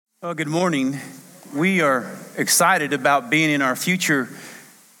Well, good morning. We are excited about being in our future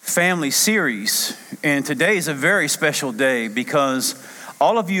family series. And today is a very special day because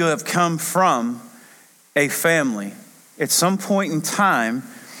all of you have come from a family. At some point in time,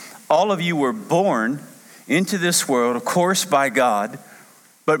 all of you were born into this world, of course, by God,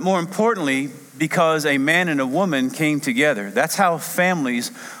 but more importantly, because a man and a woman came together. That's how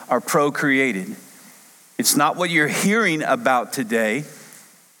families are procreated. It's not what you're hearing about today.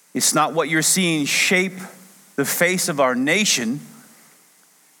 It's not what you're seeing shape the face of our nation,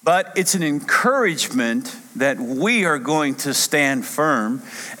 but it's an encouragement that we are going to stand firm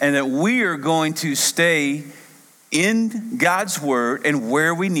and that we are going to stay in God's word and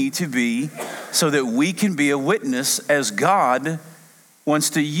where we need to be so that we can be a witness as God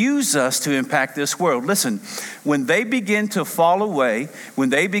wants to use us to impact this world. Listen, when they begin to fall away, when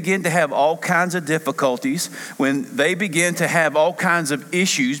they begin to have all kinds of difficulties, when they begin to have all kinds of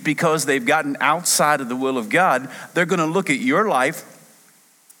issues because they've gotten outside of the will of God, they're going to look at your life,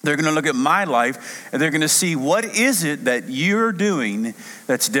 they're going to look at my life, and they're going to see what is it that you're doing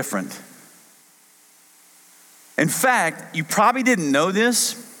that's different. In fact, you probably didn't know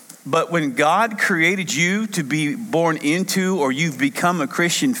this, but when God created you to be born into or you've become a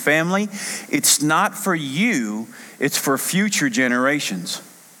Christian family, it's not for you, it's for future generations.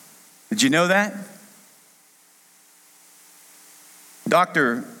 Did you know that?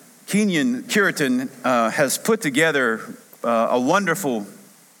 Dr. Kenyon Curitan has put together a wonderful,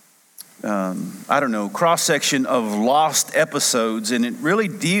 cross-section of lost episodes, and it really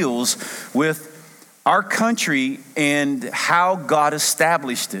deals with our country and how God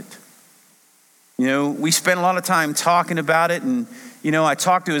established it. You know, we spend a lot of time talking about it, and, I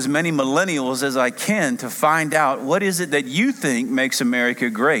talk to as many millennials as I can to find out what is it that you think makes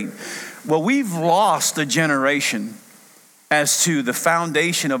America great. Well, we've lost a generation as to the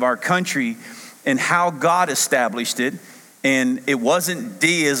foundation of our country and how God established it. And it wasn't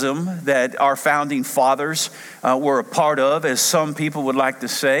deism that our founding fathers were a part of, as some people would like to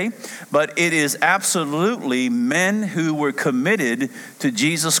say, but it is absolutely men who were committed to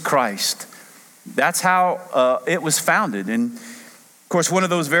Jesus Christ. That's how it was founded. And of course, one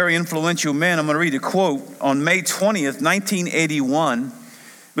of those very influential men, I'm going to read a quote. On May 20th, 1981, it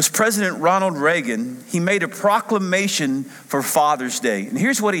was President Ronald Reagan. He made a proclamation for Father's Day. And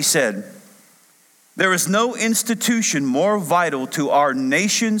here's what he said. There is no institution more vital to our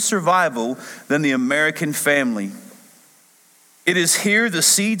nation's survival than the American family. It is here the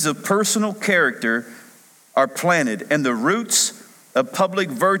seeds of personal character are planted and the roots of public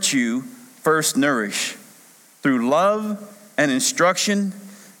virtue first nourish. Through love and instruction,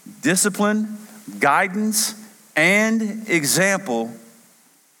 discipline, guidance, and example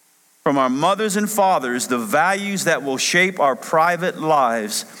from our mothers and fathers, the values that will shape our private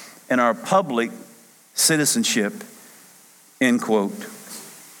lives and our public citizenship, end quote.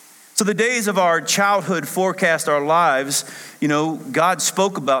 So the days of our childhood forecast our lives. God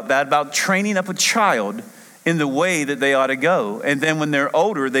spoke about that, about training up a child in the way that they ought to go. And then when they're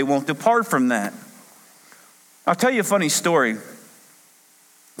older, they won't depart from that. I'll tell you a funny story.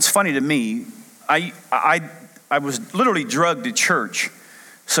 It's funny to me. I was literally drugged to church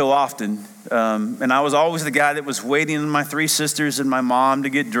so often. And I was always the guy that was waiting on my three sisters and my mom to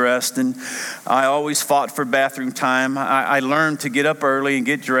get dressed. And I always fought for bathroom time. I learned to get up early and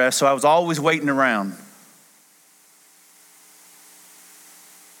get dressed. So I was always waiting around.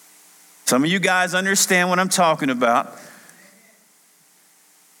 Some of you guys understand what I'm talking about.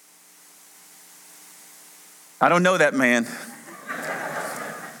 I don't know that man.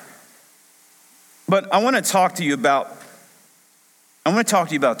 But I want to talk to you about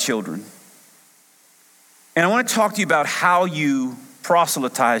children. And I want to talk to you about how you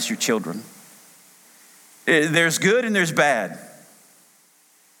proselytize your children. There's good and there's bad.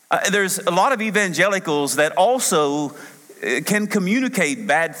 There's a lot of evangelicals that also can communicate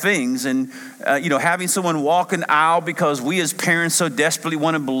bad things, and having someone walk an aisle because we as parents so desperately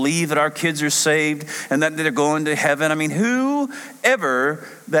want to believe that our kids are saved and that they're going to heaven. I mean, whoever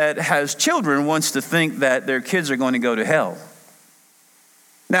that has children wants to think that their kids are going to go to hell.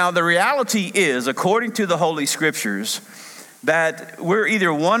 Now, the reality is, according to the Holy Scriptures, that we're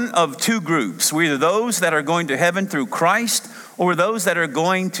either one of two groups. We're either those that are going to heaven through Christ or those that are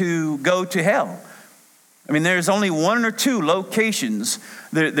going to go to hell. I mean, there's only one or two locations.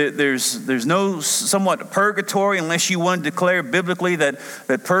 There's no somewhat purgatory unless you want to declare biblically that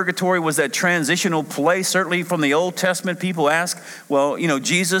purgatory was that transitional place. Certainly from the Old Testament, people ask, well,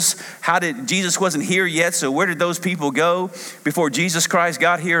 Jesus wasn't here yet, so where did those people go before Jesus Christ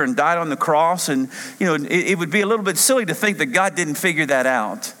got here and died on the cross? And, it would be a little bit silly to think that God didn't figure that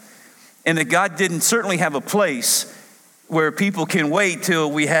out. and that God didn't certainly have a place where people can wait till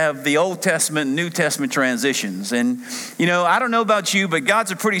we have the Old Testament and New Testament transitions. And, I don't know about you, but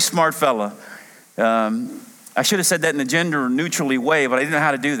God's a pretty smart fella. I should have said that in a gender-neutrally way, but I didn't know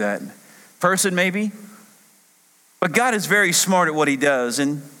how to do that. Person, maybe? But God is very smart at what he does.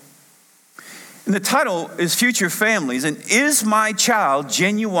 And the title is Future Families. And is my child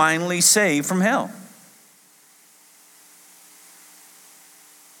genuinely saved from hell?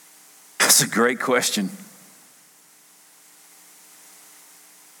 That's a great question.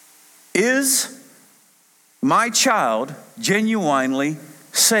 Is my child genuinely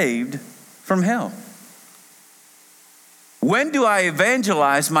saved from hell? When do I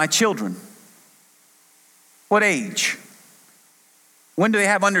evangelize my children? What age? When do they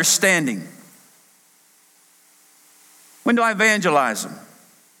have understanding? When do I evangelize them?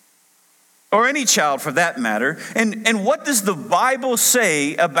 Or any child for that matter. And what does the Bible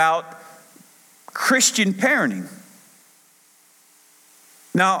say about Christian parenting?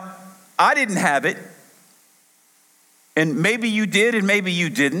 Now, I didn't have it, and maybe you did and maybe you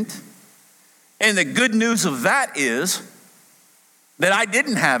didn't. And the good news of that is that I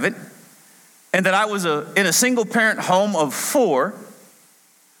didn't have it, and that I was in a single parent home of 4,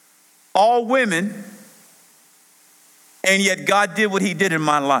 all women, and yet God did what he did in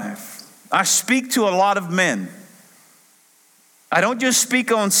my life. I speak to a lot of men. I don't just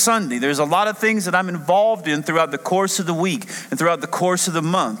speak on Sunday. There's a lot of things that I'm involved in throughout the course of the week and throughout the course of the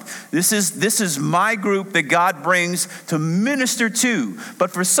month. This is my group that God brings to minister to.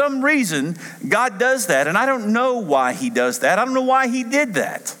 But for some reason, God does that, and I don't know why he does that. I don't know why he did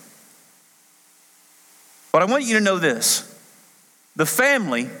that. But I want you to know this. The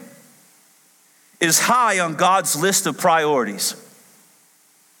family is high on God's list of priorities.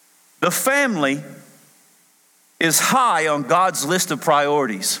 The family is high on God's list of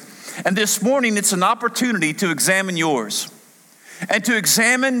priorities. And this morning, it's an opportunity to examine yours and to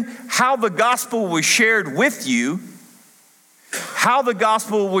examine how the gospel was shared with you, how the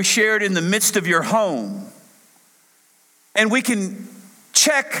gospel was shared in the midst of your home. And we can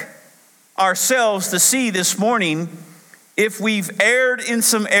check ourselves to see this morning if we've erred in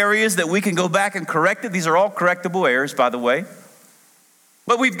some areas that we can go back and correct it. These are all correctable errors, by the way.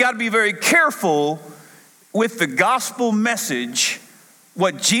 But we've got to be very careful with the gospel message,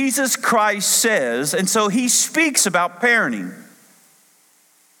 what Jesus Christ says. And so he speaks about parenting.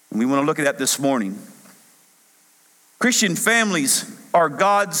 And we want to look at that this morning. Christian families are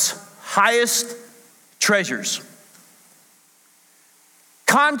God's highest treasures.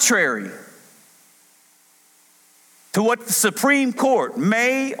 Contrary to what the Supreme Court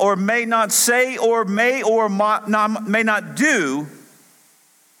may or may not say or may not do,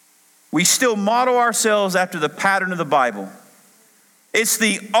 we still model ourselves after the pattern of the Bible. It's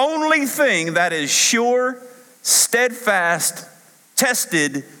the only thing that is sure, steadfast,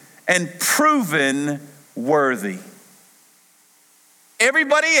 tested, and proven worthy.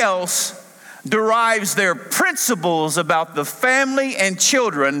 Everybody else derives their principles about the family and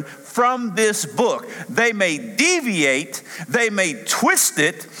children from this book. They may deviate, they may twist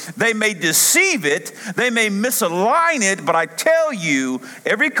it, they may deceive it, they may misalign it, but I tell you,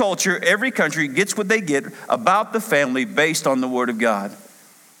 every culture, every country gets what they get about the family based on the Word of God.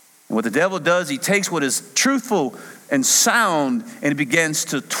 And what the devil does, he takes what is truthful and sound and he begins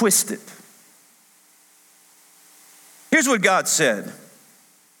to twist it. Here's what God said.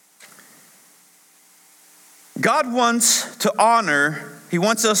 God wants He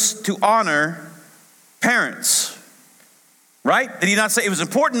wants us to honor parents, right? Did he not say it was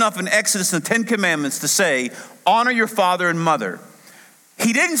important enough in Exodus and the 10 Commandments to say, honor your father and mother?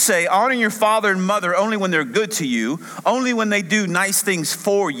 He didn't say honor your father and mother only when they're good to you, only when they do nice things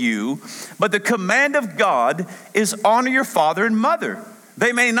for you. But the command of God is honor your father and mother.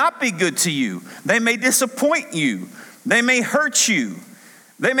 They may not be good to you. They may disappoint you. They may hurt you.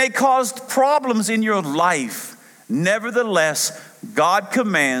 They may cause problems in your life. Nevertheless, God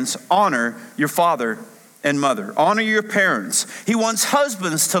commands honor your father and mother. Honor your parents. He wants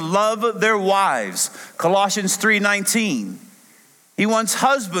husbands to love their wives. Colossians 3:19. He wants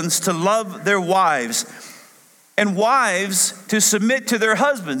husbands to love their wives and wives to submit to their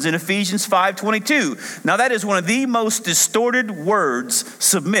husbands in Ephesians 5:22. Now that is one of the most distorted words,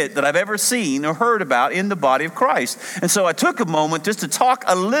 submit, that I've ever seen or heard about in the body of Christ. And so I took a moment just to talk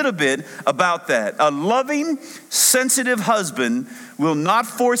a little bit about that. A loving, sensitive husband will not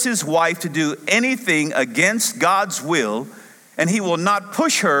force his wife to do anything against God's will, and he will not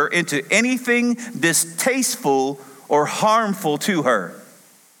push her into anything distasteful or harmful to her.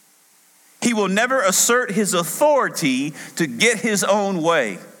 He will never assert his authority to get his own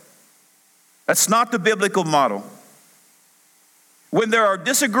way. That's not the biblical model. When there are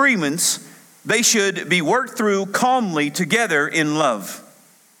disagreements, they should be worked through calmly together in love.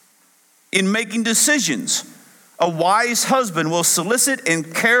 In making decisions, a wise husband will solicit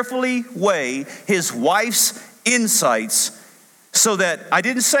and carefully weigh his wife's insights so that, I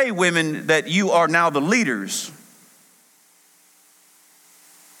didn't say, women, that you are now the leaders.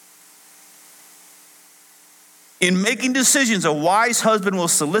 In making decisions, a wise husband will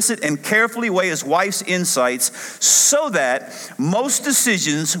solicit and carefully weigh his wife's insights so that most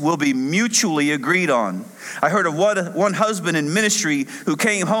decisions will be mutually agreed on. I heard of one husband in ministry who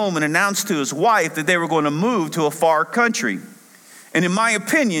came home and announced to his wife that they were going to move to a far country. And in my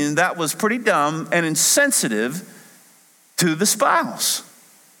opinion, that was pretty dumb and insensitive to the spouse.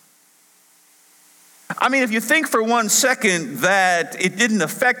 I mean, if you think for 1 second that it didn't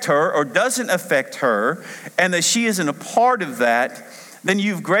affect her or doesn't affect her and that she isn't a part of that, then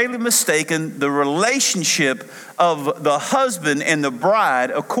you've greatly mistaken the relationship of the husband and the bride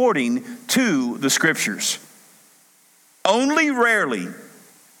according to the scriptures. Only rarely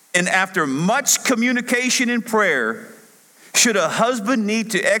and after much communication and prayer should a husband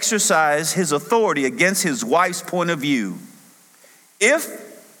need to exercise his authority against his wife's point of view. If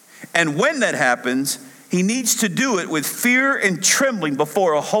and when that happens, he needs to do it with fear and trembling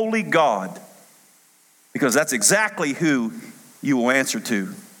before a holy God, because that's exactly who you will answer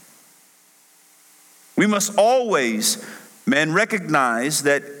to. We must always, men, recognize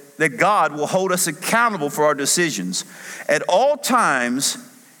that God will hold us accountable for our decisions. At all times,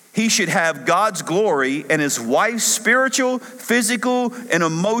 he should have God's glory and his wife's spiritual, physical, and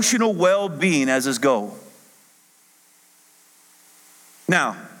emotional well-being as his goal.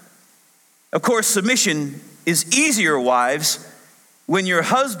 Now, of course, submission is easier, wives, when your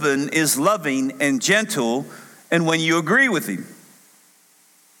husband is loving and gentle and when you agree with him.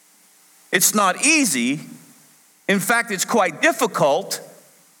 It's not easy. In fact, it's quite difficult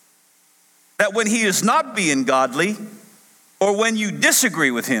that when he is not being godly or when you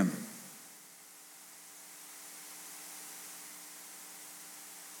disagree with him.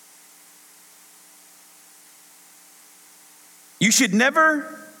 You should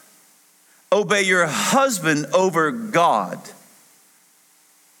never obey your husband over God.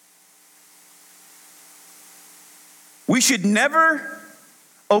 We should never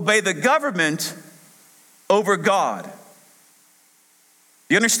obey the government over God.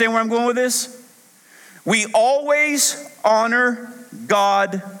 You understand where I'm going with this? We always honor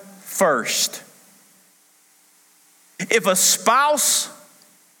God first. If a spouse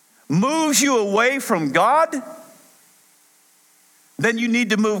moves you away from God, then you need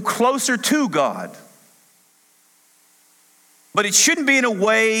to move closer to God. But it shouldn't be in a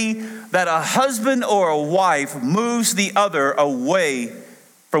way that a husband or a wife moves the other away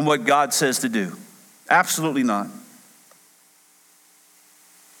from what God says to do. Absolutely not.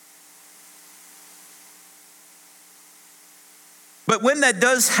 But when that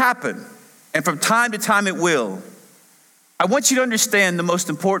does happen, and from time to time it will, I want you to understand the most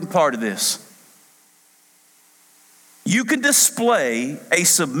important part of this. You can display a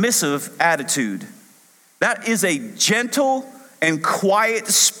submissive attitude. That is a gentle and quiet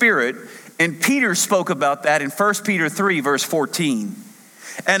spirit, and Peter spoke about that in 1 Peter 3, verse 14.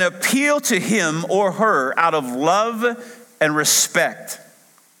 And appeal to him or her out of love and respect.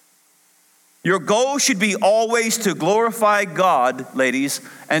 Your goal should be always to glorify God, ladies,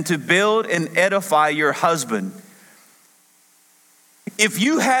 and to build and edify your husband. If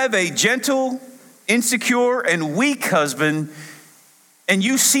you have a gentle, insecure, and weak husband, and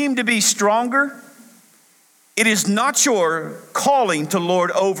you seem to be stronger, it is not your calling to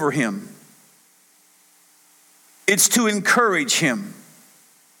lord over him. It's to encourage him.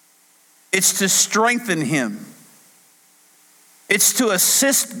 It's to strengthen him. It's to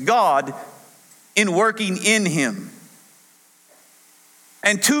assist God in working in him.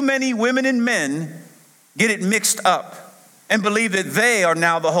 And too many women and men get it mixed up and believe that they are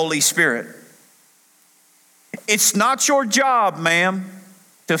now the Holy Spirit. It's not your job, ma'am,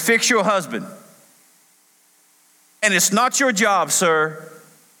 to fix your husband. And it's not your job, sir,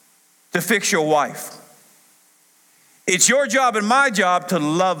 to fix your wife. It's your job and my job to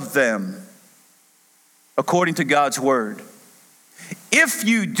love them according to God's word. If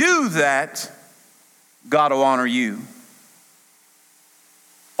you do that, God will honor you.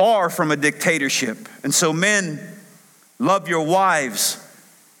 Far from a dictatorship. And so men, love your wives,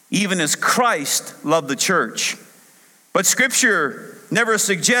 even as Christ loved the church. But Scripture never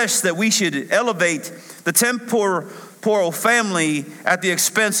suggests that we should elevate the temporal family at the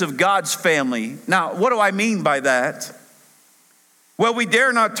expense of God's family. Now, what do I mean by that? Well, we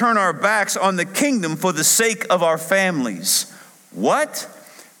dare not turn our backs on the kingdom for the sake of our families. What?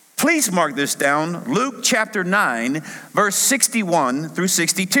 Please mark this down. Luke chapter 9, verse 61 through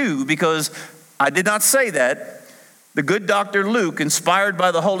 62, because I did not say that. The good Dr. Luke, inspired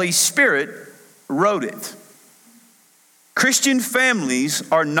by the Holy Spirit, wrote it. Christian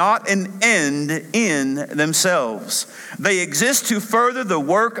families are not an end in themselves. They exist to further the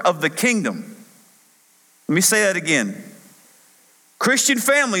work of the kingdom. Let me say that again. Christian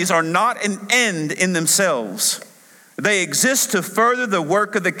families are not an end in themselves. They exist to further the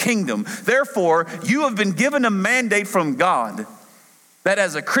work of the kingdom. Therefore, you have been given a mandate from God that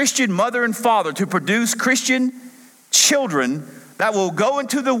as a Christian mother and father to produce Christian children that will go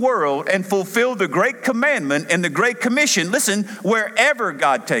into the world and fulfill the great commandment and the great commission, listen, wherever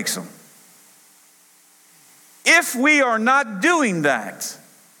God takes them. If we are not doing that,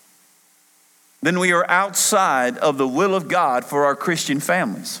 then we are outside of the will of God for our Christian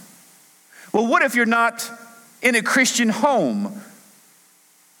families. Well, what if you're not in a Christian home?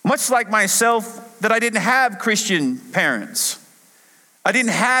 Much like myself, that I didn't have Christian parents. I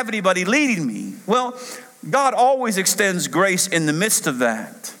didn't have anybody leading me. Well, God always extends grace in the midst of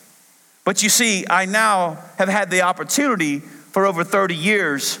that. But you see, I now have had the opportunity for over 30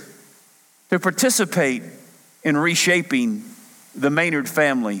 years to participate in reshaping the Maynard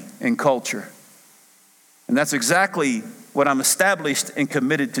family and culture. And that's exactly what I'm established and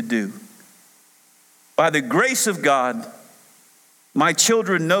committed to do. By the grace of God, my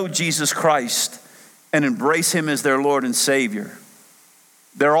children know Jesus Christ and embrace him as their Lord and Savior.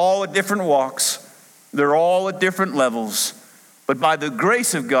 They're all at different walks. They're all at different levels. But by the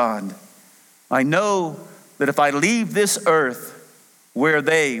grace of God, I know that if I leave this earth, where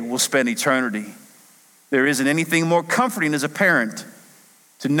they will spend eternity. There isn't anything more comforting as a parent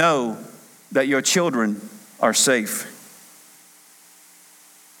to know that your children are safe.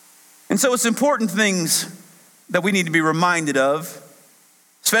 And so it's important things that we need to be reminded of,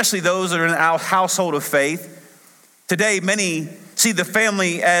 especially those that are in our household of faith. Today, many see the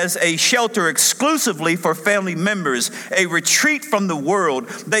family as a shelter exclusively for family members, a retreat from the world.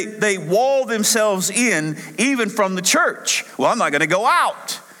 They wall themselves in even from the church. Well, I'm not going to go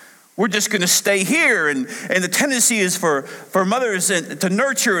out. We're just going to stay here. And the tendency is for mothers to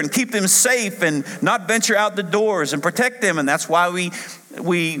nurture and keep them safe and not venture out the doors and protect them. And that's why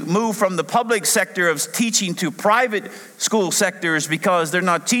we move from the public sector of teaching to private school sectors, because they're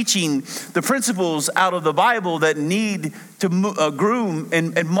not teaching the principles out of the Bible that need to groom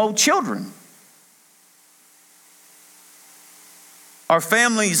and mold children. Our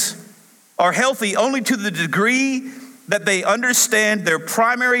families are healthy only to the degree that they understand their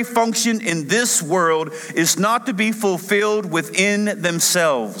primary function in this world is not to be fulfilled within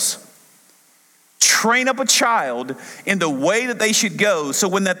themselves. Train up a child in the way that they should go, so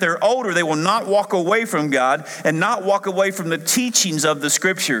when that they're older, they will not walk away from God and not walk away from the teachings of the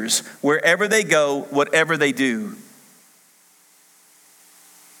scriptures wherever they go, whatever they do.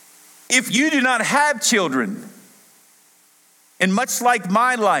 If you do not have children, and much like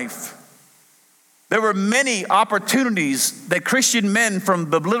my life, there were many opportunities that Christian men from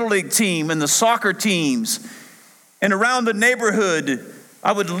the Little League team and the soccer teams and around the neighborhood,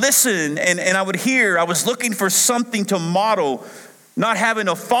 I would listen and I would hear. I was looking for something to model, not having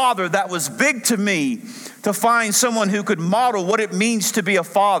a father. That was big to me, to find someone who could model what it means to be a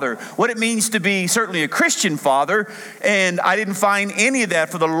father, what it means to be certainly a Christian father. And I didn't find any of that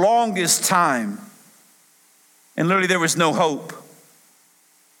for the longest time. And literally there was no hope.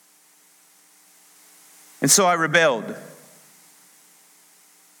 And so I rebelled.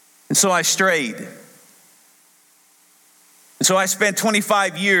 And so I strayed. And so I spent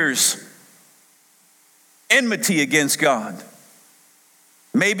 25 years enmity against God.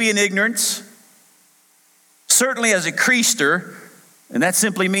 Maybe in ignorance, certainly as a creaster, and that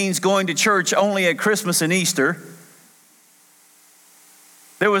simply means going to church only at Christmas and Easter.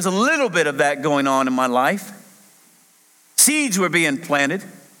 There was a little bit of that going on in my life. Seeds were being planted.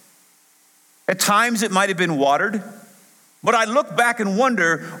 At times it might have been watered, but I look back and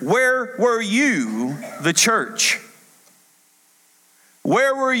wonder, where were you, the church?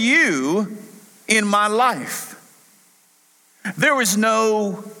 Where were you in my life? There was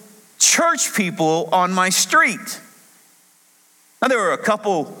no church people on my street. Now, there were a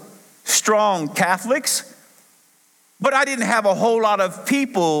couple strong Catholics, but I didn't have a whole lot of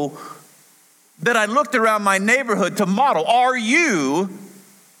people that I looked around my neighborhood to model. Are you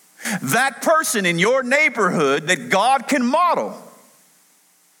that person in your neighborhood that God can model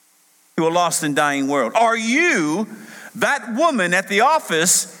to a lost and dying world? Are you that woman at the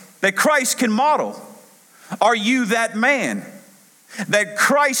office that Christ can model? Are you that man? that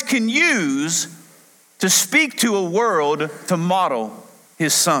Christ can use to speak to a world to model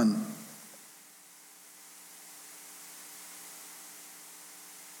his son.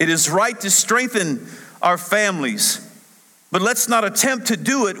 It is right to strengthen our families, but let's not attempt to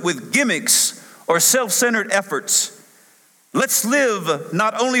do it with gimmicks or self-centered efforts. Let's live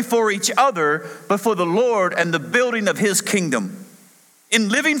not only for each other, but for the Lord and the building of his kingdom. In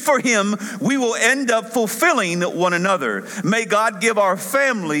living for him, we will end up fulfilling one another. May God give our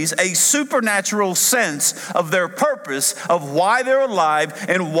families a supernatural sense of their purpose, of why they're alive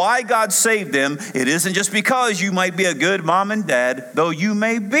and why God saved them. It isn't just because you might be a good mom and dad, though you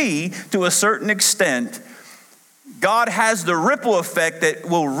may be to a certain extent. God has the ripple effect that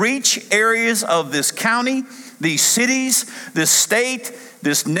will reach areas of this county, these cities, this state,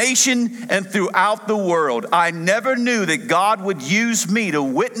 this nation, and throughout the world. I never knew that God would use me to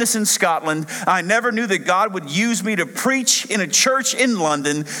witness in Scotland. I never knew that God would use me to preach in a church in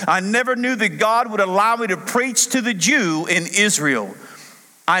London. I never knew that God would allow me to preach to the Jew in Israel.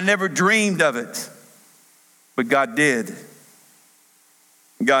 I never dreamed of it, but God did.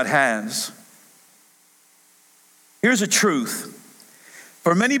 God has. Here's a truth.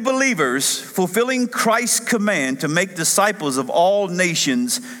 For many believers, fulfilling Christ's command to make disciples of all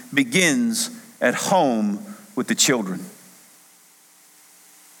nations begins at home with the children.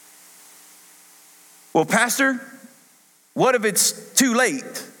 Well, Pastor, what if it's too late?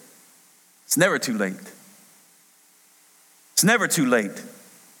 It's never too late. It's never too late.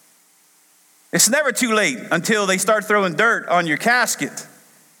 It's never too late until they start throwing dirt on your casket.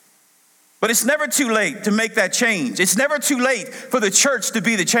 But it's never too late to make that change. It's never too late for the church to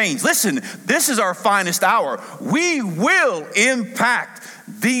be the change. Listen, this is our finest hour. We will impact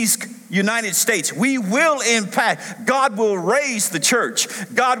these United States. We will impact. God will raise the church.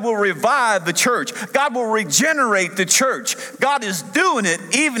 God will revive the church. God will regenerate the church. God is doing it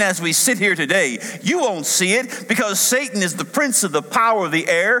even as we sit here today. You won't see it because Satan is the prince of the power of the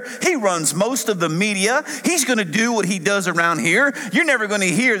air. He runs most of the media. He's going to do what he does around here. You're never going to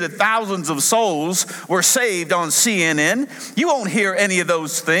hear that thousands of souls were saved on CNN. You won't hear any of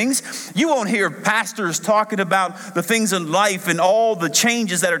those things. You won't hear pastors talking about the things in life and all the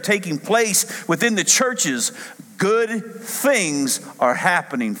changes that are taking place within the churches. Good things are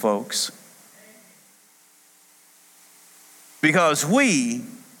happening, folks. Because we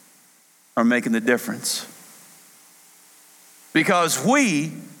are making the difference. Because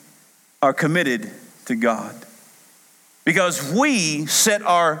we are committed to God. Because we set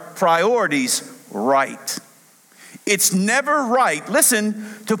our priorities right. It's never right, listen,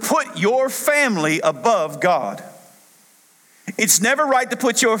 to put your family above God. It's never right to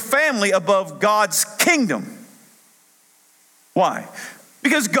put your family above God's kingdom. Why?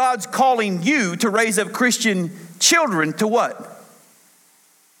 Because God's calling you to raise up Christian children to what?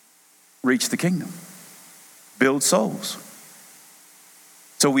 Reach the kingdom. Build souls.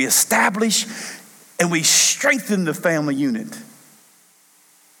 So we establish and we strengthen the family unit.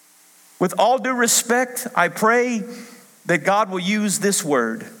 With all due respect, I pray that God will use this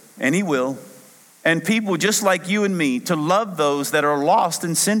word, and he will, and people just like you and me to love those that are lost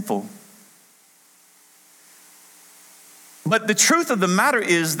and sinful. But the truth of the matter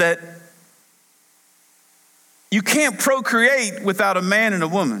is that you can't procreate without a man and a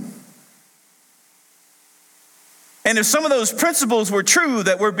woman. And if some of those principles were true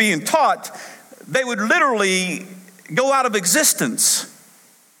that we're being taught, they would literally go out of existence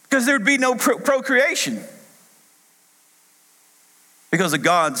because there would be no procreation because of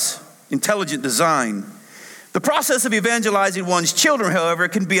God's intelligent design. The process of evangelizing one's children, however,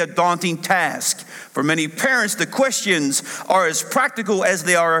 can be a daunting task. For many parents, the questions are as practical as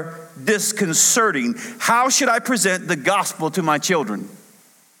they are disconcerting. How should I present the gospel to my children?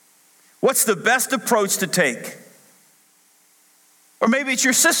 What's the best approach to take? Or maybe it's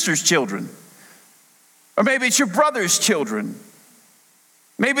your sister's children. Or maybe it's your brother's children.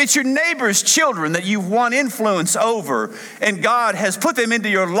 Maybe it's your neighbor's children that you've won influence over, and God has put them into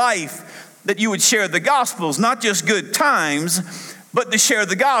your life that you would share the gospels, not just good times, but to share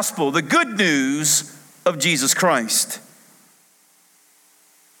the gospel, the good news of Jesus Christ.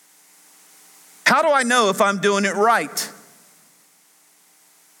 How do I know if I'm doing it right?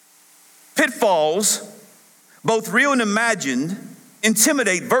 Pitfalls, both real and imagined,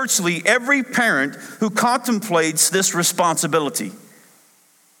 intimidate virtually every parent who contemplates this responsibility.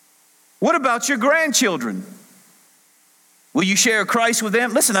 What about your grandchildren? Will you share Christ with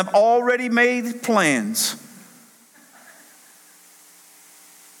them? Listen, I've already made plans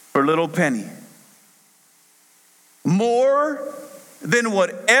for little Penny. More than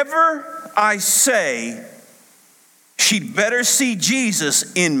whatever I say, she'd better see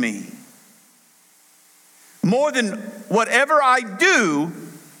Jesus in me. More than whatever I do,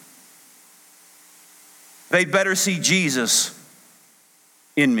 they'd better see Jesus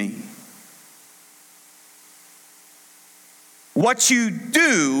in me. What you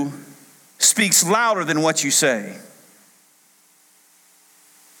do speaks louder than what you say.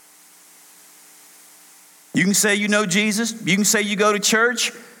 You can say you know Jesus. You can say you go to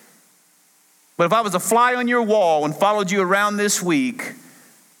church. But if I was a fly on your wall and followed you around this week,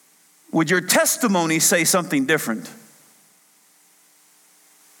 would your testimony say something different?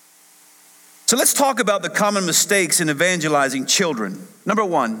 So let's talk about the common mistakes in evangelizing children. Number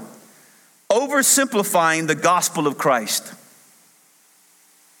one, oversimplifying the gospel of Christ.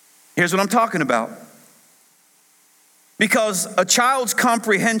 Here's what I'm talking about. Because a child's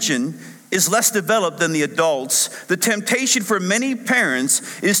comprehension is less developed than the adults, the temptation for many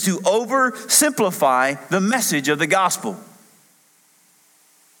parents is to oversimplify the message of the gospel.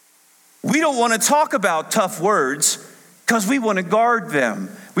 We don't want to talk about tough words because we want to guard them.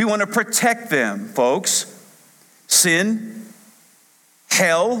 We want to protect them, folks. Sin,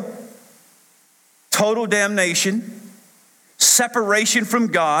 hell, total damnation, separation from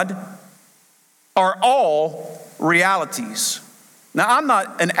God are all realities. Now, I'm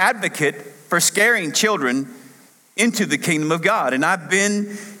not an advocate for scaring children into the kingdom of God. And I've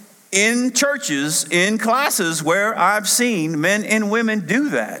been in churches, in classes where I've seen men and women do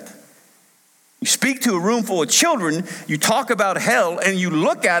that. You speak to a room full of children, you talk about hell, and you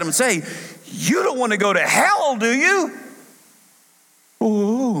look at them and say, "You don't want to go to hell, do you?"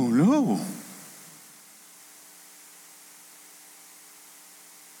 Oh, no.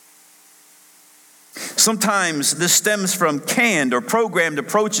 Sometimes this stems from canned or programmed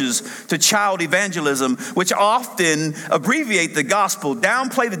approaches to child evangelism, which often abbreviate the gospel,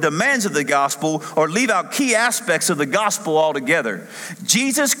 downplay the demands of the gospel, or leave out key aspects of the gospel altogether.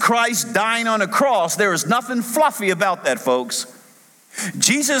 Jesus Christ dying on a cross, there is nothing fluffy about that, folks.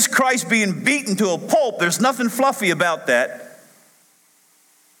 Jesus Christ being beaten to a pulp, there's nothing fluffy about that.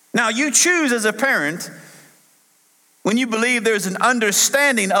 Now, you choose as a parent, when you believe there's an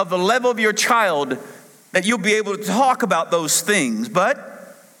understanding of the level of your child, that you'll be able to talk about those things.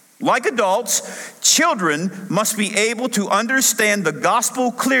 But like adults, children must be able to understand the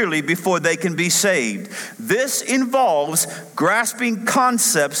gospel clearly before they can be saved. This involves grasping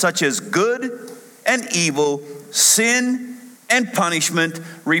concepts such as good and evil, sin and punishment,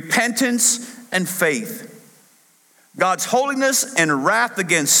 repentance and faith. God's holiness and wrath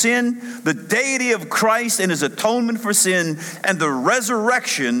against sin, the deity of Christ and his atonement for sin, and the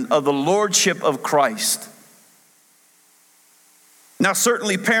resurrection of the lordship of Christ. Now,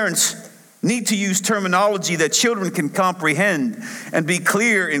 certainly parents need to use terminology that children can comprehend and be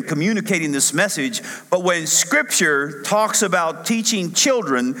clear in communicating this message. But when Scripture talks about teaching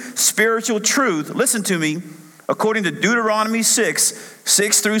children spiritual truth, listen to me, according to Deuteronomy 6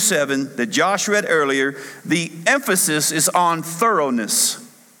 through 7, that Josh read earlier, the emphasis is on thoroughness.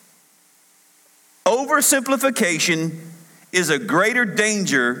 Oversimplification is a greater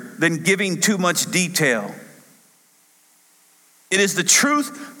danger than giving too much detail. It is the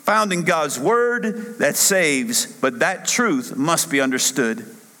truth found in God's word that saves, but that truth must be understood.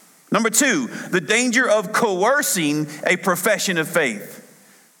 Number two, the danger of coercing a profession of faith.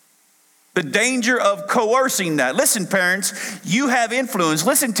 The danger of coercing that. Listen, parents, you have influence.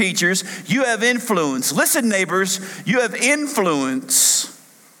 Listen, teachers, you have influence. Listen, neighbors, you have influence.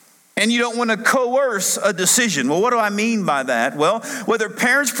 And you don't want to coerce a decision. Well, what do I mean by that? Well, whether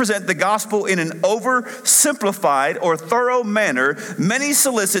parents present the gospel in an oversimplified or thorough manner, many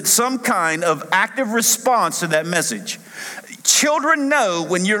solicit some kind of active response to that message. Children know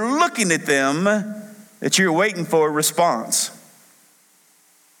when you're looking at them that you're waiting for a response.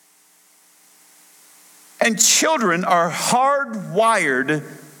 And children are hardwired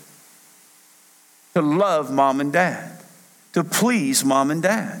to love mom and dad, to please mom and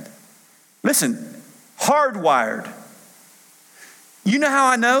dad. Listen, hardwired. You know how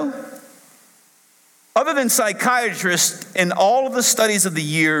I know? Other than psychiatrists and all of the studies of the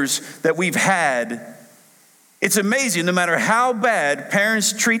years that we've had, it's amazing, no matter how bad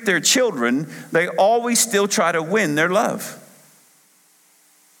parents treat their children, they always still try to win their love.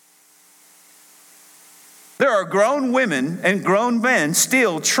 There are grown women and grown men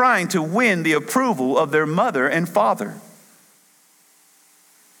still trying to win the approval of their mother and father.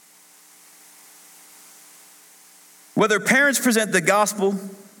 Whether parents present the gospel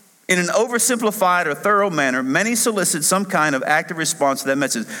in an oversimplified or thorough manner, many solicit some kind of active response to that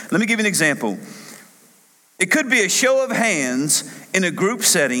message. Let me give you an example. It could be a show of hands in a group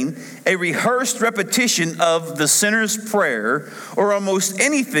setting, a rehearsed repetition of the sinner's prayer, or almost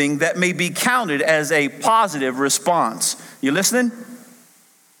anything that may be counted as a positive response. You listening?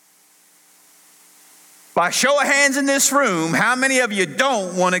 By show of hands in this room, how many of you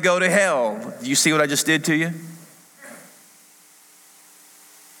don't want to go to hell? Do you see what I just did to you?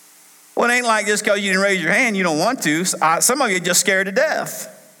 Well, it ain't like just because you didn't raise your hand, you don't want to. Some of you are just scared to death.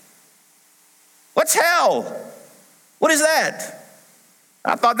 What's hell? What is that?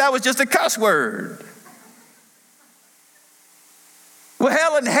 I thought that was just a cuss word. Well,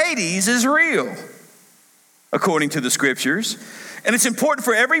 hell and Hades is real, according to the scriptures. And it's important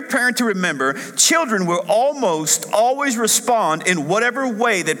for every parent to remember, children will almost always respond in whatever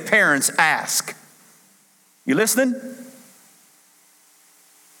way that parents ask. You listening?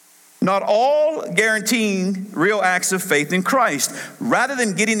 Not all guaranteeing real acts of faith in Christ. Rather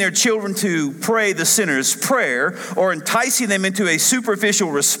than getting their children to pray the sinner's prayer or enticing them into a superficial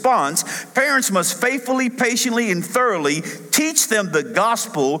response, parents must faithfully, patiently, and thoroughly teach them the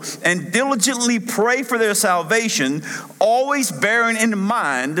gospel and diligently pray for their salvation, always bearing in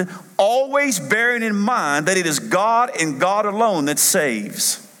mind that it is God and God alone that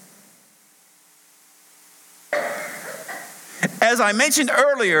saves. As I mentioned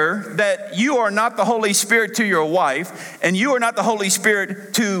earlier, that you are not the Holy Spirit to your wife, and you are not the Holy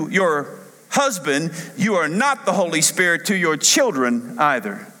Spirit to your husband, you are not the Holy Spirit to your children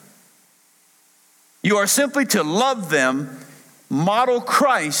either. You are simply to love them, model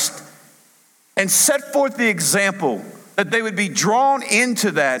Christ, and set forth the example that they would be drawn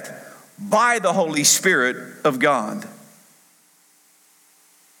into that by the Holy Spirit of God.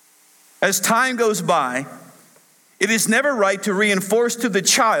 As time goes by, it is never right to reinforce to the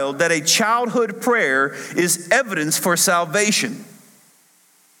child that a childhood prayer is evidence for salvation.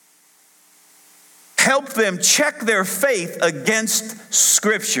 Help them check their faith against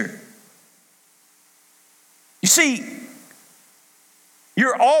Scripture. You see,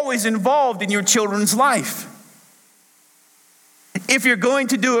 you're always involved in your children's life. If you're going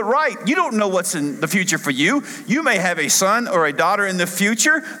to do it right, you don't know what's in the future for you. You may have a son or a daughter in the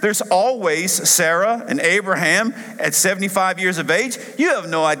future. There's always Sarah and Abraham at 75 years of age. You have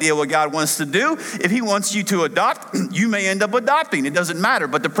no idea what God wants to do. If he wants you to adopt, you may end up adopting. It doesn't matter,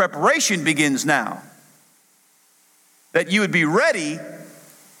 but the preparation begins now. That you would be ready.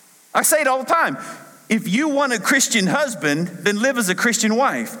 I say it all the time. If you want a Christian husband, then live as a Christian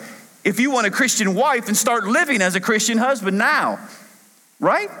wife. If you want a Christian wife, then start living as a Christian husband now,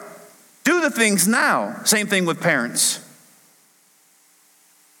 right? Do the things now. Same thing with parents.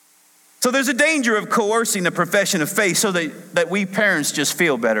 So there's a danger of coercing a profession of faith so that we parents just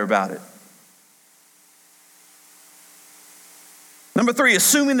feel better about it. Number 3,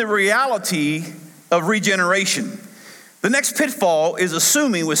 assuming the reality of regeneration. The next pitfall is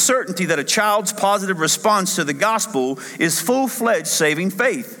assuming with certainty that a child's positive response to the gospel is full-fledged saving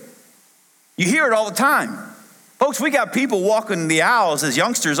faith. You hear it all the time. Folks, we got people walking the aisles as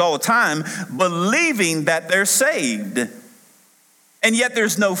youngsters all the time believing that they're saved. And yet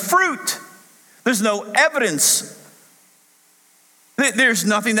there's no fruit. There's no evidence. There's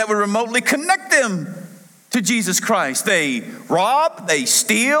nothing that would remotely connect them to Jesus Christ. They rob, they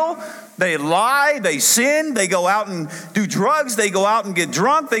steal, they lie, they sin, they go out and do drugs, they go out and get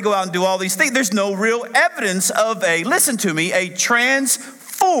drunk, they go out and do all these things. There's no real evidence of a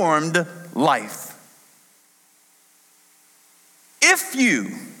transformed life. If you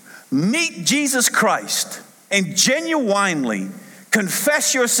meet Jesus Christ and genuinely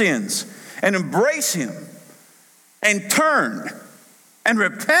confess your sins and embrace him and turn and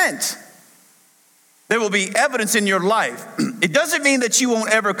repent, there will be evidence in your life. It doesn't mean that you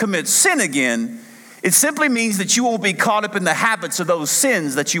won't ever commit sin again. It simply means that you won't be caught up in the habits of those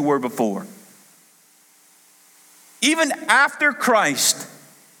sins that you were before. Even after Christ,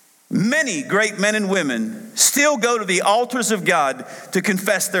 many great men and women still go to the altars of God to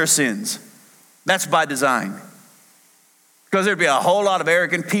confess their sins. That's by design. Because there'd be a whole lot of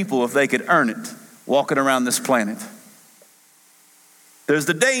arrogant people if they could earn it walking around this planet. There's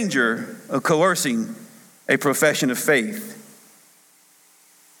the danger of coercing a profession of faith.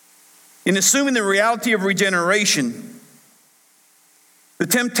 In assuming the reality of regeneration, the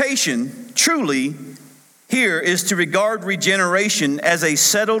temptation truly here is to regard regeneration as a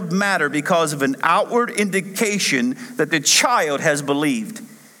settled matter because of an outward indication that the child has believed.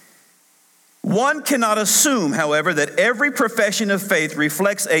 One cannot assume, however, that every profession of faith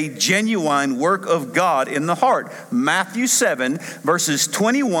reflects a genuine work of God in the heart. Matthew 7, verses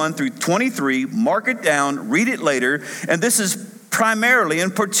 21 through 23, mark it down, read it later, and this is primarily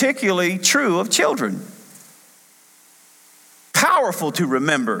and particularly true of children. powerful to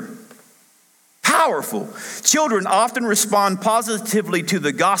remember. Powerful. Children often respond positively to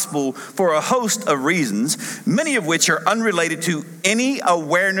the gospel for a host of reasons, many of which are unrelated to any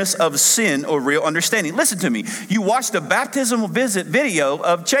awareness of sin or real understanding. Listen to me. You watch the baptismal video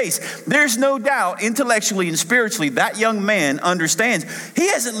of Chase. There's no doubt intellectually and spiritually that young man understands he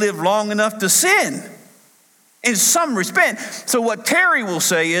hasn't lived long enough to sin in some respect. So what Terry will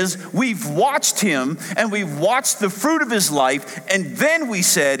say is, we've watched him and we've watched the fruit of his life, and then we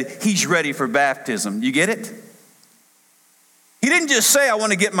said he's ready for baptism. You get it? He didn't just say, I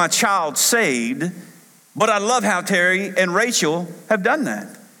want to get my child saved, but I love how Terry and Rachel have done that.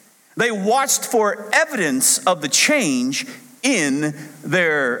 They watched for evidence of the change in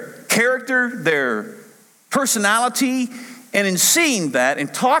their character, their personality, and in seeing that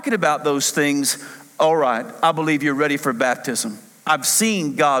and talking about those things, all right, I believe you're ready for baptism. I've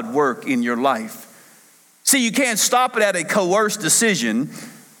seen God work in your life. See, you can't stop it at a coerced decision,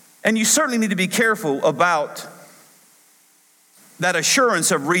 and you certainly need to be careful about that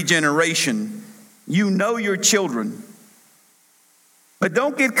assurance of regeneration. You know your children, but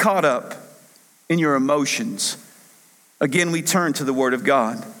don't get caught up in your emotions. Again, we turn to the Word of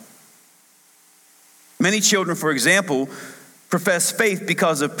God. Many children, for example, profess faith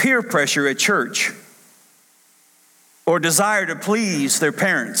because of peer pressure at church, or desire to please their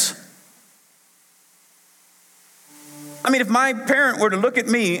parents. I mean, if my parent were to look at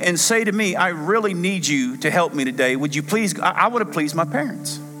me and say to me, I really need you to help me today, would you please? I would have pleased my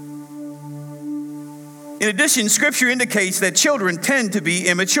parents. In addition, Scripture indicates that children tend to be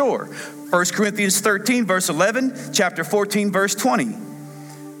immature. 1 Corinthians 13, verse 11, chapter 14, verse 20.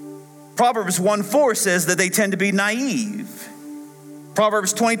 Proverbs 1:4 says that they tend to be naive.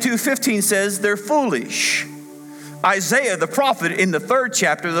 Proverbs 22:15 says they're foolish. Isaiah, the prophet, in the 3rd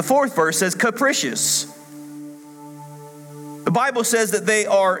chapter, the 4th verse, says capricious. The Bible says that they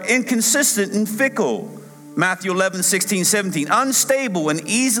are inconsistent and fickle. Matthew 11:16-17. Unstable and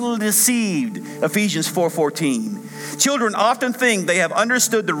easily deceived. Ephesians 4:14. Children often think they have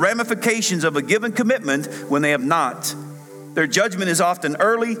understood the ramifications of a given commitment when they have not. Their judgment is often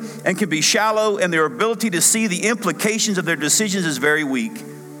early and can be shallow, and their ability to see the implications of their decisions is very weak.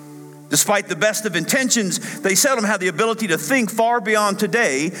 Despite the best of intentions, they seldom have the ability to think far beyond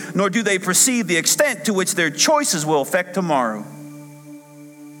today, nor do they perceive the extent to which their choices will affect tomorrow.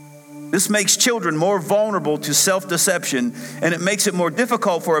 This makes children more vulnerable to self-deception, and it makes it more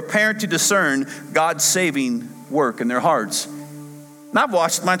difficult for a parent to discern God's saving work in their hearts. And I've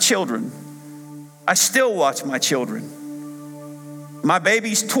watched my children. I still watch my children. My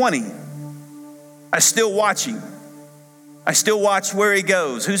baby's 20. I still watch him. I still watch where he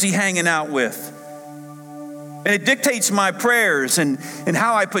goes, who's he hanging out with. And it dictates my prayers and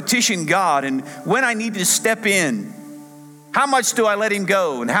how I petition God and when I need to step in. How much do I let him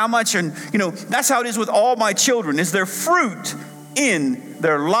go? And how much, and that's how it is with all my children. Is there fruit in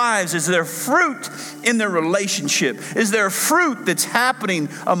their lives? Is there fruit in their relationship? Is there fruit that's happening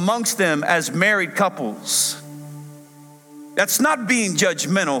amongst them as married couples? That's not being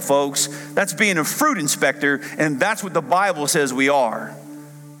judgmental, folks. That's being a fruit inspector, and that's what the Bible says we are.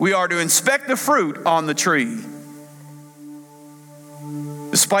 We are to inspect the fruit on the tree.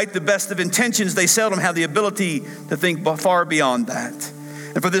 Despite the best of intentions, they seldom have the ability to think far beyond that.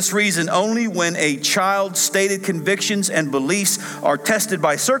 And for this reason, only when a child's stated convictions and beliefs are tested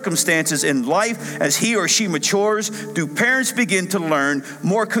by circumstances in life as he or she matures, do parents begin to learn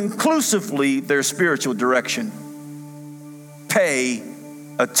more conclusively their spiritual direction. Pay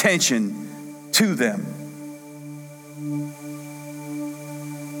attention to them.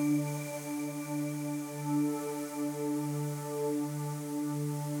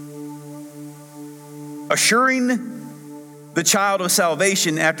 Assuring the child of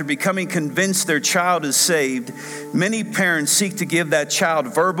salvation after becoming convinced their child is saved, many parents seek to give that child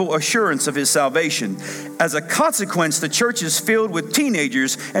verbal assurance of his salvation. As a consequence, the church is filled with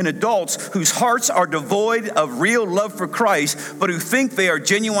teenagers and adults whose hearts are devoid of real love for Christ, but who think they are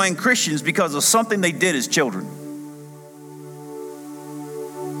genuine Christians because of something they did as children.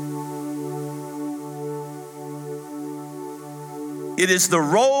 It is the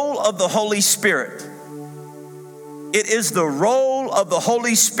role of the Holy Spirit. It is the role of the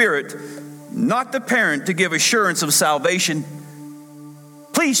Holy Spirit, not the parent, to give assurance of salvation.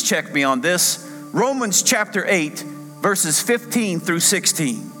 Please check me on this. Romans chapter 8, verses 15 through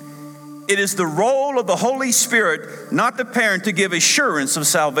 16. It is the role of the Holy Spirit, not the parent, to give assurance of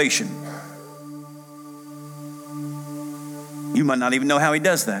salvation. You might not even know how he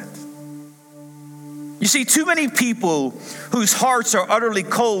does that. You see, too many people whose hearts are utterly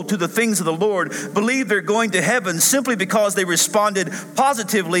cold to the things of the Lord believe they're going to heaven simply because they responded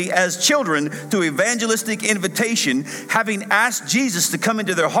positively as children to evangelistic invitation. Having asked Jesus to come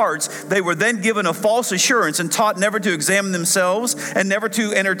into their hearts, they were then given a false assurance and taught never to examine themselves and never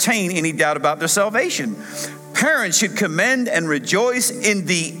to entertain any doubt about their salvation. Parents should commend and rejoice in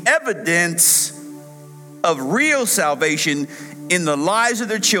the evidence of real salvation in the lives of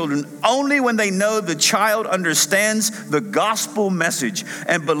their children only when they know the child understands the gospel message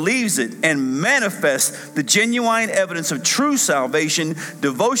and believes it and manifests the genuine evidence of true salvation,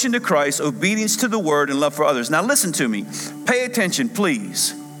 devotion to Christ, obedience to the word, and love for others. Now listen to me. Pay attention,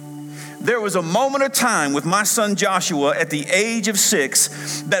 please. There was a moment of time with my son Joshua at the age of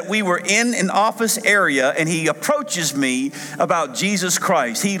 6 that we were in an office area, and he approaches me about Jesus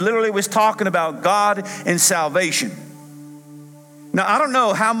Christ. He literally was talking about God and salvation. Now, I don't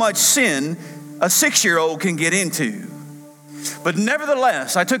know how much sin a 6-year-old can get into, but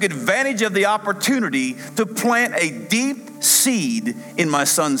nevertheless, I took advantage of the opportunity to plant a deep seed in my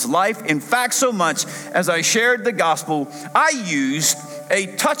son's life. In fact, so much as I shared the gospel, I used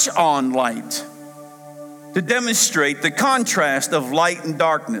a touch-on light to demonstrate the contrast of light and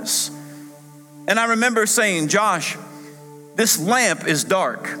darkness. And I remember saying, Josh, this lamp is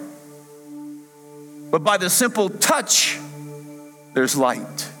dark, but by the simple touch, there's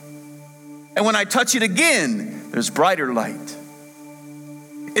light. And when I touch it again, there's brighter light.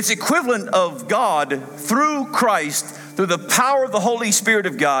 It's equivalent of God through Christ, through the power of the Holy Spirit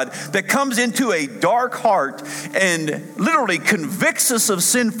of God that comes into a dark heart and literally convicts us of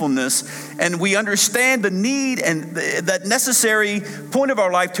sinfulness, and we understand the need and that necessary point of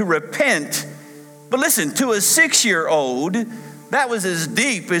our life to repent. But listen, to a 6-year-old, that was as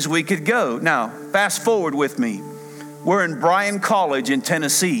deep as we could go. Now, fast forward with me. We're in Bryan College in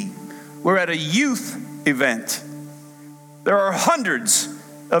Tennessee. We're at a youth event. There are hundreds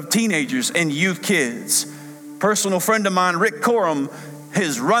of teenagers and youth kids. Personal friend of mine, Rick Corum,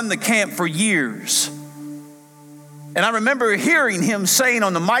 has run the camp for years. And I remember hearing him saying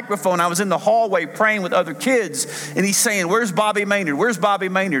on the microphone, I was in the hallway praying with other kids, and he's saying, where's Bobby Maynard? Where's Bobby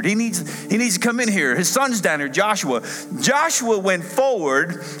Maynard? He needs to come in here. His son's down here, Joshua. Joshua went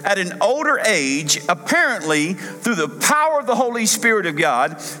forward at an older age, apparently through the power of the Holy Spirit of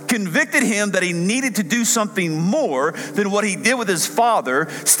God, convicted him that he needed to do something more than what he did with his father,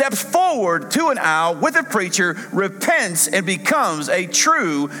 steps forward to an aisle with a preacher, repents, and becomes a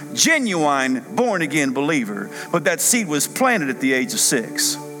true, genuine, born-again believer. But that seed was planted at the age of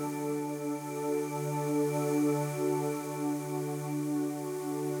 6.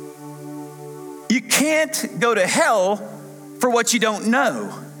 You can't go to hell for what you don't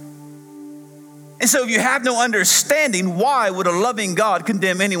know. And so if you have no understanding, why would a loving God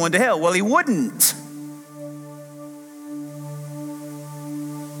condemn anyone to hell? Well, he wouldn't.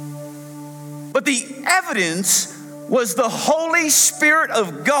 But the evidence was the Holy Spirit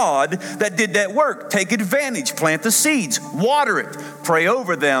of God that did that work. Take advantage, plant the seeds, water it, pray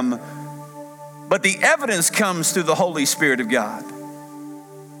over them. But the evidence comes through the Holy Spirit of God.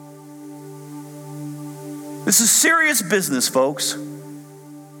 This is serious business, folks.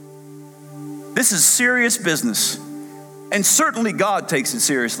 This is serious business. And certainly God takes it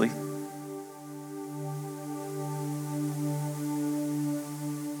seriously.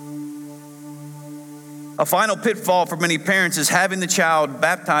 A final pitfall for many parents is having the child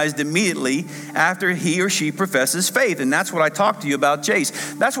baptized immediately after he or she professes faith. And that's what I talked to you about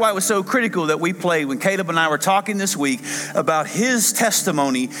Jace. That's why it was so critical that we played when Caleb and I were talking this week about his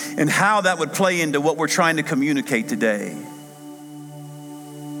testimony and how that would play into what we're trying to communicate today.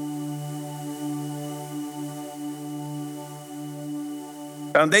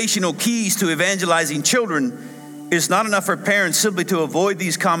 Foundational keys to evangelizing children is not enough for parents simply to avoid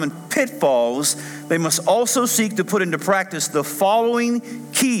these common pitfalls. They must also seek to put into practice the following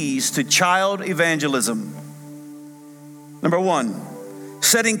keys to child evangelism. Number 1,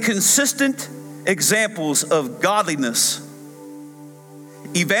 setting consistent examples of godliness.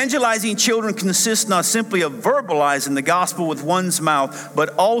 Evangelizing children consists not simply of verbalizing the gospel with one's mouth, but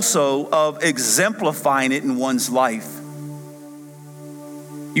also of exemplifying it in one's life.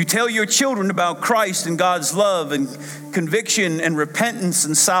 You tell your children about Christ and God's love and conviction and repentance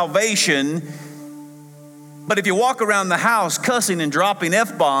and salvation. But if you walk around the house cussing and dropping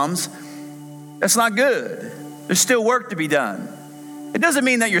F-bombs, that's not good. There's still work to be done. It doesn't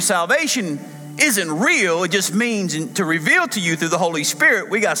mean that your salvation isn't real. It just means to reveal to you through the Holy Spirit,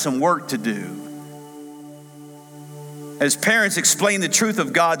 we got some work to do. As parents explain the truth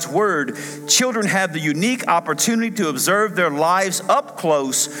of God's word, children have the unique opportunity to observe their lives up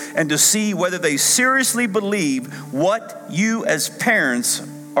close and to see whether they seriously believe what you as parents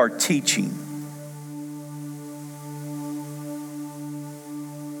are teaching.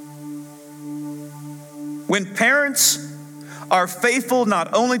 When parents are faithful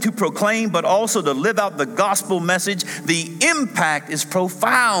not only to proclaim but also to live out the gospel message, the impact is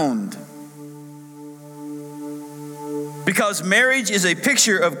profound. Because marriage is a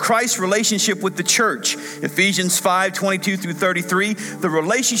picture of Christ's relationship with the church. Ephesians 5:22-33, the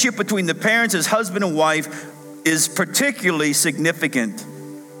relationship between the parents as husband and wife is particularly significant.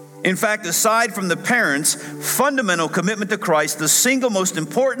 In fact, aside from the parents' fundamental commitment to Christ, the single most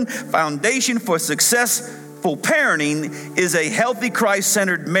important foundation for successful parenting is a healthy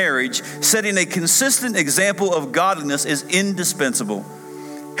Christ-centered marriage. Setting a consistent example of godliness is indispensable.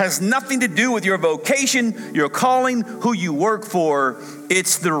 Has nothing to do with your vocation, your calling, who you work for.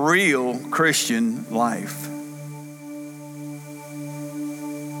 It's the real Christian life.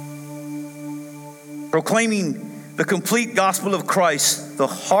 Proclaiming the complete gospel of Christ, the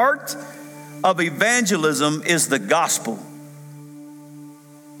heart of evangelism is the gospel.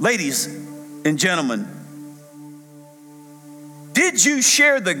 Ladies and gentlemen, did you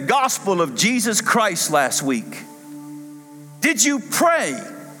share the gospel of Jesus Christ last week? Did you pray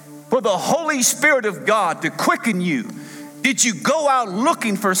for the Holy Spirit of God to quicken you? Did you go out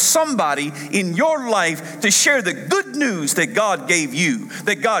looking for somebody in your life to share the good news that God gave you,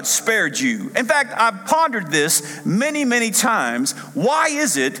 that God spared you? In fact, I've pondered this many, many times. Why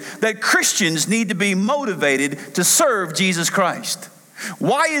is it that Christians need to be motivated to serve Jesus Christ?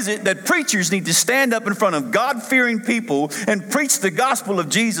 Why is it that preachers need to stand up in front of God-fearing people and preach the gospel of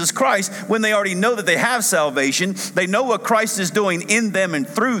Jesus Christ when they already know that they have salvation? They know what Christ is doing in them and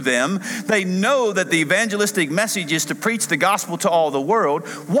through them. They know that the evangelistic message is to preach the gospel to all the world.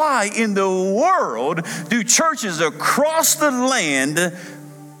 Why in the world do churches across the land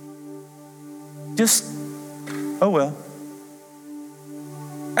just, oh well,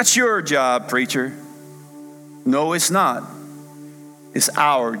 that's your job, preacher? No, it's not. It's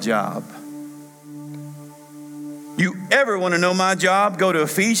our job. You ever want to know my job? Go to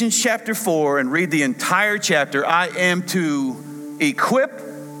Ephesians chapter 4 and read the entire chapter. I am to equip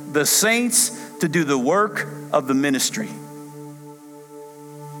the saints to do the work of the ministry.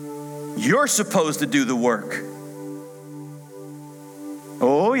 You're supposed to do the work.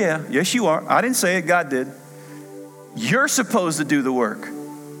 Oh yeah, yes you are. I didn't say it, God did. You're supposed to do the work.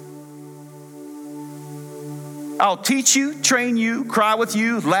 I'll teach you, train you, cry with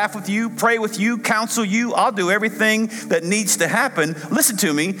you, laugh with you, pray with you, counsel you. I'll do everything that needs to happen. Listen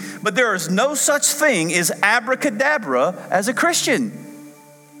to me, but there is no such thing as abracadabra as a Christian.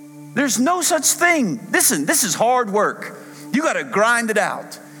 There's no such thing. Listen, this is hard work. You got to grind it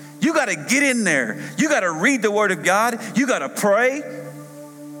out. You got to get in there. You got to read the Word of God. You got to pray.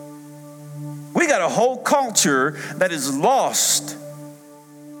 We got a whole culture that is lost.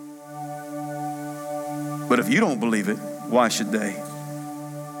 But if you don't believe it, why should they?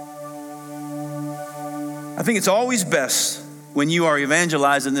 I think it's always best when you are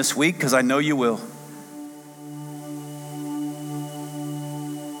evangelizing this week, because I know you will.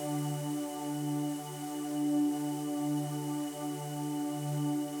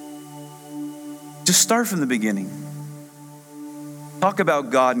 Just start from the beginning. Talk about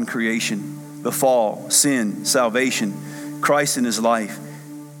God and creation, the fall, sin, salvation, Christ in his life,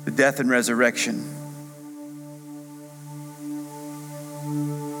 the death and resurrection.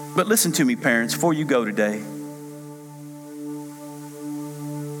 But listen to me, parents, before you go today.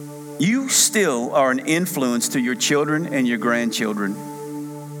 You still are an influence to your children and your grandchildren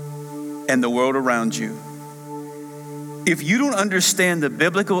and the world around you. If you don't understand the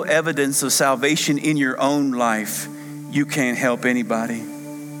biblical evidence of salvation in your own life, you can't help anybody.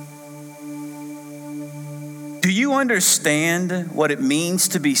 Do you understand what it means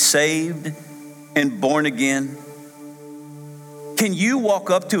to be saved and born again? Can you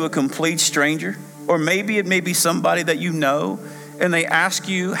walk up to a complete stranger, or maybe it may be somebody that you know, and they ask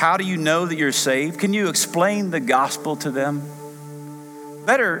you, how do you know that you're saved? Can you explain the gospel to them?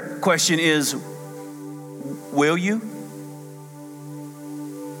 Better question is, will you?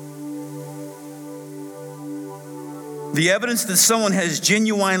 The evidence that someone has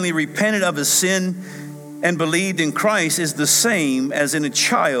genuinely repented of his sin and believed in Christ is the same as in a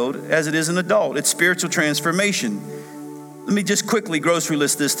child as it is an adult. It's spiritual transformation. Let me just quickly grocery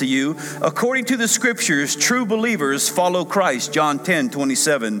list this to you. According to the scriptures, true believers follow Christ, John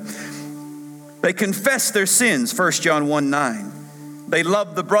 10:27. They confess their sins, 1 John 1:9. They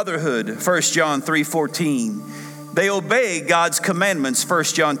love the brotherhood, 1 John 3:14. They obey God's commandments,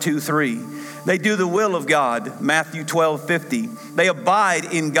 1 John 2:3. They do the will of God, Matthew 12:50. They abide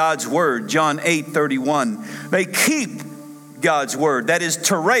in God's word, John 8:31. They keep God's word, that is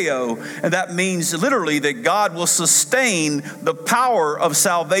tereo, and that means literally that God will sustain the power of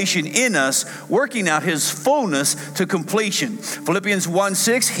salvation in us, working out his fullness to completion. Philippians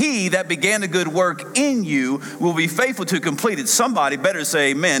 1:6, he that began a good work in you will be faithful to complete it. Somebody better say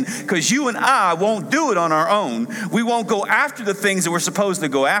amen, because you and I won't do it on our own. We won't go after the things that we're supposed to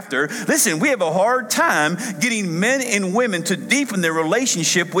go after. Listen, we have a hard time getting men and women to deepen their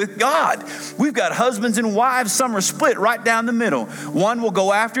relationship with God. We've got husbands and wives, some are split right down the middle. One will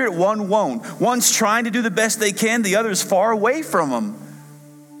go after it, one won't. One's trying to do the best they can, the other's far away from them.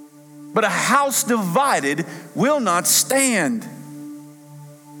 But a house divided will not stand.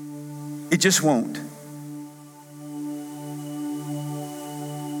 It just won't.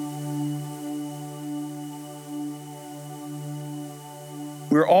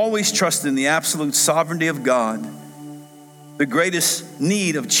 We're always trusting the absolute sovereignty of God. The greatest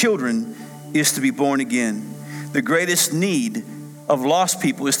need of children is to be born again. The greatest need of lost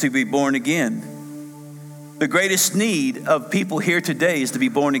people is to be born again. The greatest need of people here today is to be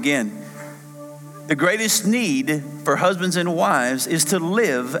born again. The greatest need for husbands and wives is to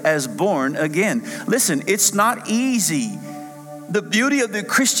live as born again. Listen, it's not easy. The beauty of the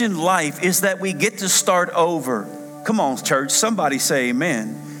Christian life is that we get to start over. Come on, church, somebody say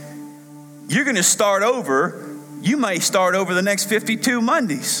amen. You're going to start over. You may start over the next 52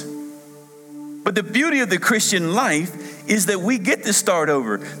 Mondays. But the beauty of the Christian life is that we get to start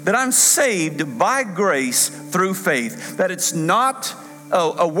over, that I'm saved by grace through faith, that it's not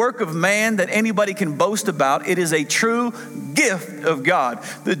a work of man that anybody can boast about. It is a true gift of God.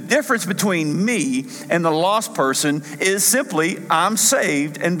 The difference between me and the lost person is simply I'm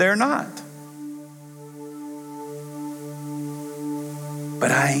saved and they're not.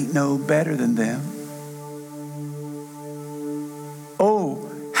 But I ain't no better than them. Oh,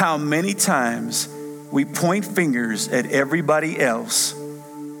 how many times we point fingers at everybody else.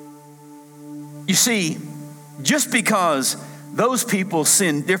 You see, just because those people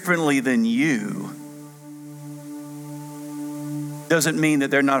sin differently than you doesn't mean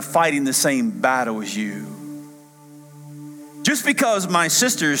that they're not fighting the same battle as you. Just because my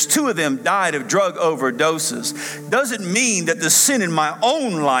sisters, 2 of them died of drug overdoses, doesn't mean that the sin in my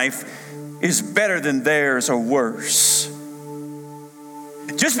own life is better than theirs or worse.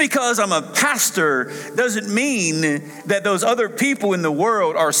 Just because I'm a pastor doesn't mean that those other people in the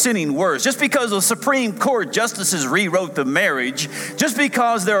world are sinning worse. Just because the Supreme Court justices rewrote the marriage, just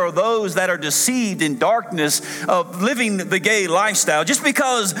because there are those that are deceived in darkness of living the gay lifestyle, just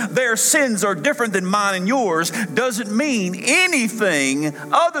because their sins are different than mine and yours, doesn't mean anything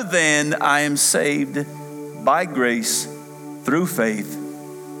other than I am saved by grace through faith,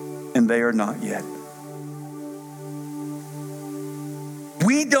 and they are not yet.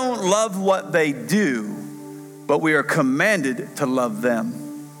 We don't love what they do, but we are commanded to love them.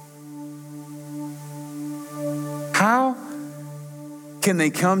 How can they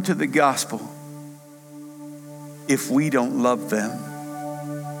come to the gospel if we don't love them?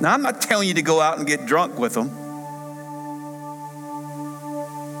 Now, I'm not telling you to go out and get drunk with them.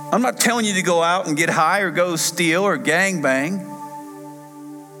 I'm not telling you to go out and get high or go steal or gangbang.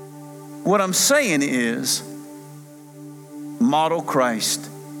 What I'm saying is, model Christ,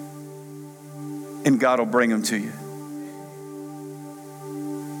 and God will bring them to you.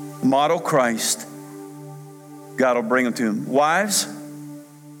 Model Christ, God will bring them to him. Wives,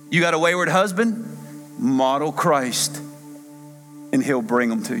 you got a wayward husband? Model Christ, and he'll bring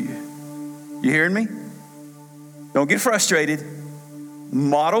them to you. You hearing me? Don't get frustrated.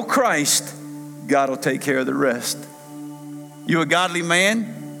 Model Christ, God will take care of the rest. You a godly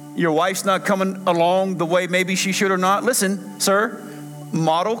man? Your wife's not coming along the way maybe she should or not. Listen, sir,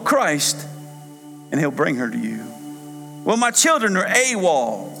 model Christ and he'll bring her to you. Well, my children are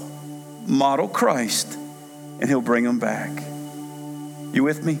AWOL. Model Christ and he'll bring them back. You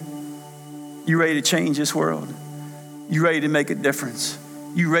with me? You ready to change this world? You ready to make a difference?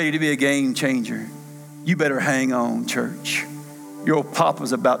 You ready to be a game changer? You better hang on, church. Your old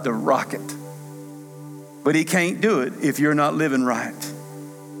papa's about to rock it. But he can't do it if you're not living right.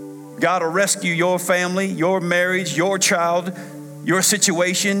 God will rescue your family, your marriage, your child, your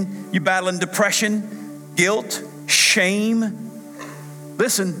situation. You're battling depression, guilt, shame.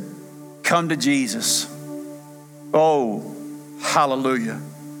 Listen, come to Jesus. Oh, hallelujah.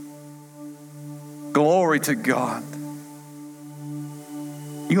 Glory to God.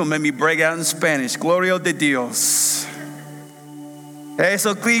 You're going to make me break out in Spanish. Gloria de Dios.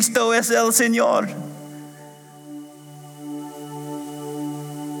 Jesucristo es el Señor.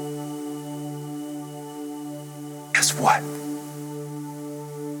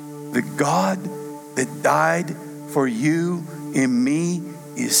 The God that died for you and me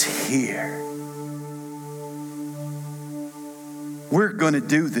is here. We're going to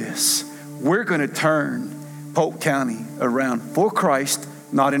do this. We're going to turn Polk County around for Christ,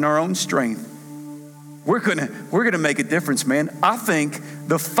 not in our own strength. We're gonna make a difference, man. I think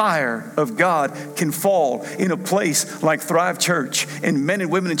the fire of God can fall in a place like Thrive Church, and men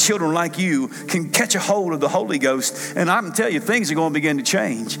and women and children like you can catch a hold of the Holy Ghost. And I'm telling you, things are going to begin to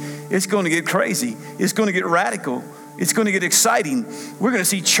change. It's going to get crazy. It's going to get radical. It's going to get exciting. We're going to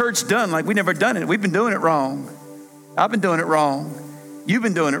see church done like we've never done it. We've been doing it wrong. I've been doing it wrong. You've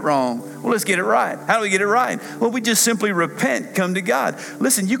been doing it wrong. Well, let's get it right. How do we get it right? Well, we just simply repent, come to God.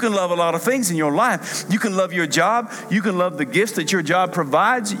 Listen, you can love a lot of things in your life. You can love your job. You can love the gifts that your job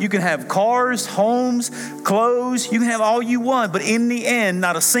provides. You can have cars, homes, clothes. You can have all you want. But in the end,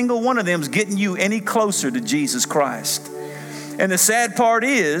 not a single one of them is getting you any closer to Jesus Christ. And the sad part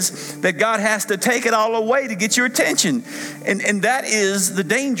is that God has to take it all away to get your attention. And that is the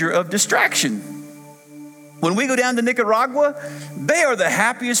danger of distraction. When we go down to Nicaragua, they are the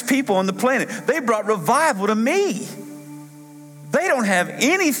happiest people on the planet. They brought revival to me. They don't have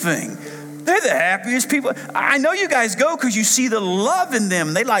anything. They're the happiest people. I know you guys go because you see the love in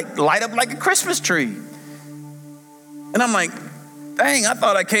them. They like light up like a Christmas tree. And I'm like, dang, I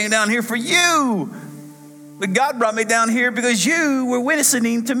thought I came down here for you. But God brought me down here because you were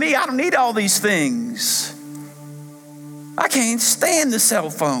witnessing to me. I don't need all these things. I can't stand the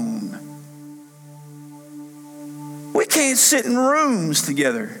cell phone. We can't sit in rooms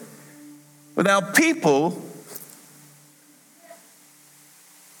together without people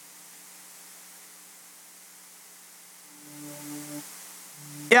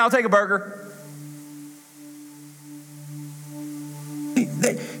I'll take a burger.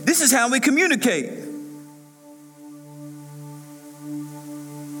 This is how we communicate.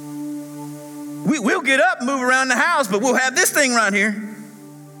 We'll get up and move around the house, but we'll have this thing right here.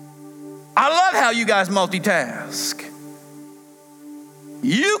 I love how you guys multitask.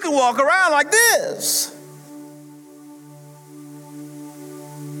 You can walk around like this.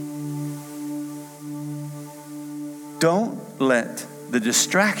 Don't let the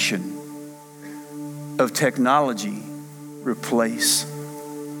distraction of technology replace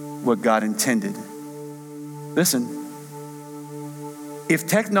what God intended. Listen, if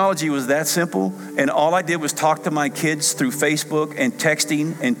technology was that simple and all I did was talk to my kids through Facebook and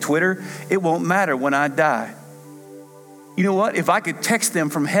texting and Twitter, it won't matter when I die. You know what? If I could text them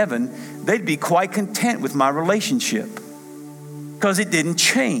from heaven, they'd be quite content with my relationship because it didn't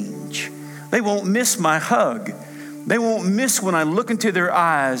change. They won't miss my hug. They won't miss when I look into their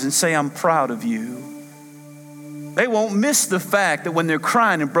eyes and say, I'm proud of you. They won't miss the fact that when they're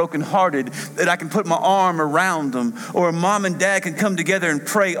crying and brokenhearted, that I can put my arm around them, or mom and dad can come together and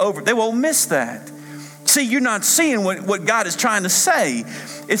pray over. They won't miss that. See, you're not seeing what God is trying to say.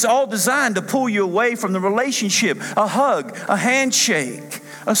 It's all designed to pull you away from the relationship. A hug, a handshake,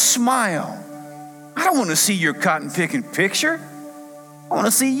 a smile. I don't want to see your cotton picking picture. I want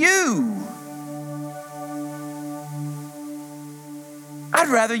to see you. I'd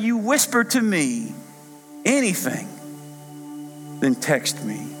rather you whisper to me anything than text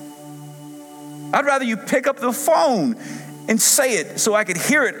me. I'd rather you pick up the phone and say it so I could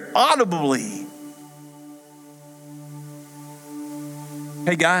hear it audibly.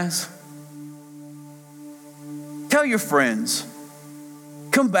 Hey guys, tell your friends,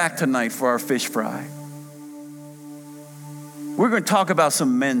 come back tonight for our fish fry. We're going to talk about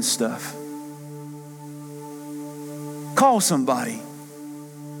some men's stuff. Call somebody.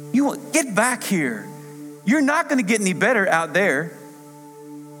 Get back here. You're not going to get any better out there.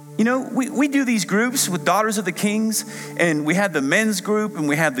 You know, we do these groups with Daughters of the Kings, and we have the men's group, and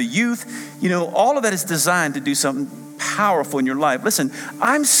we have the youth. You know, all of that is designed to do something powerful in your life. Listen,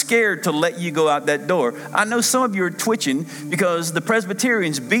 I'm scared to let you go out that door. I know some of you are twitching because the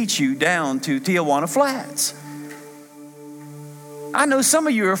Presbyterians beat you down to Tijuana Flats. I know some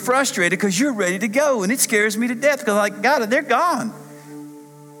of you are frustrated because you're ready to go, and it scares me to death because, like, God, they're gone.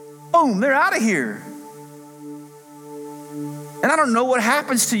 Boom, they're out of here. And I don't know what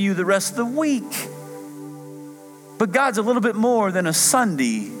happens to you the rest of the week. But God's a little bit more than a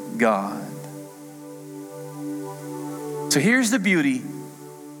Sunday God. So here's the beauty,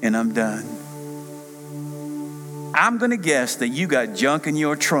 and I'm done. I'm going to guess that you got junk in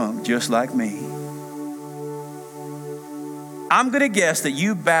your trunk just like me. I'm going to guess that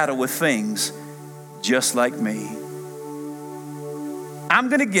you battle with things just like me. I'm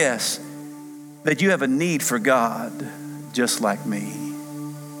going to guess that you have a need for God just like me.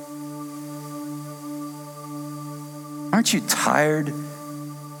 Aren't you tired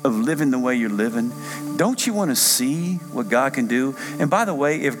of living the way you're living? Don't you want to see what God can do? And by the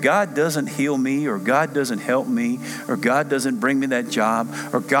way, if God doesn't heal me, or God doesn't help me, or God doesn't bring me that job,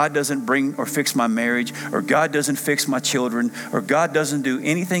 or God doesn't bring or fix my marriage, or God doesn't fix my children, or God doesn't do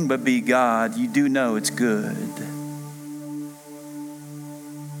anything but be God, you do know it's good.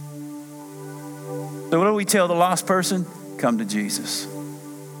 So what do we tell the lost person? Come to Jesus.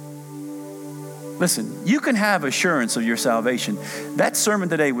 Listen, you can have assurance of your salvation. That sermon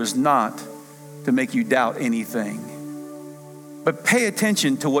today was not to make you doubt anything. But pay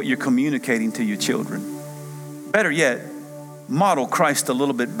attention to what you're communicating to your children. Better yet, model Christ a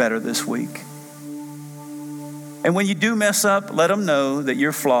little bit better this week. And when you do mess up, let them know that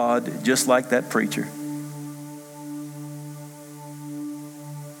you're flawed, just like that preacher.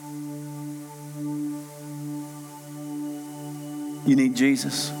 You need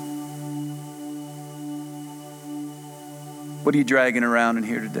Jesus. What are you dragging around in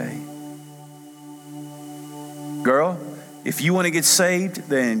here today? Girl, if you want to get saved,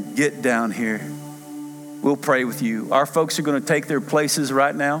 then get down here. We'll pray with you. Our folks are going to take their places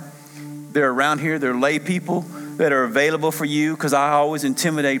right now. They're around here. They're lay people that are available for you, because I always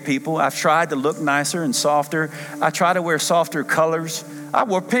intimidate people. I've tried to look nicer and softer. I try to wear softer colors. I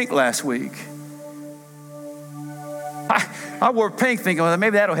wore pink last week. I wore pink thinking, well,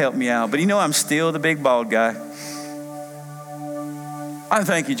 maybe that'll help me out. But you know, I'm still the big bald guy. I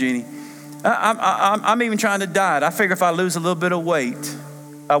thank you, Jeannie. I'm even trying to diet. I figure if I lose a little bit of weight,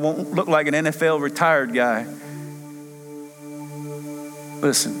 I won't look like an NFL retired guy.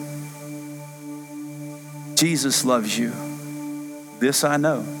 Listen, Jesus loves you. This I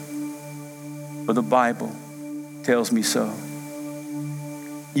know, for the Bible tells me so.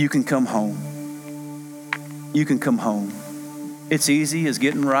 You can come home. You can come home. It's easy as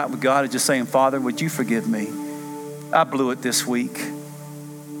getting right with God, is just saying, Father, would you forgive me? I blew it this week.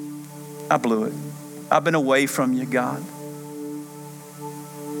 I blew it. I've been away from you, God.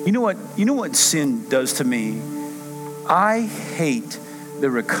 You know what sin does to me? I hate the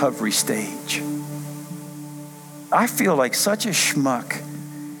recovery stage. I feel like such a schmuck,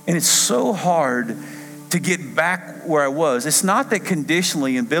 and it's so hard to get back where I was. It's not that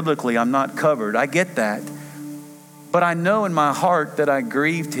conditionally and biblically I'm not covered. I get that. But I know in my heart that I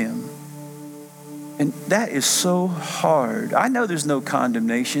grieved him. And that is so hard. I know there's no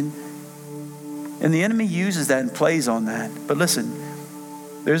condemnation. And the enemy uses that and plays on that. But listen,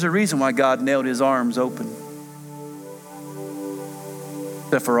 there's a reason why God nailed his arms open.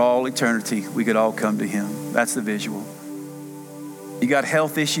 That for all eternity, we could all come to him. That's the visual. You got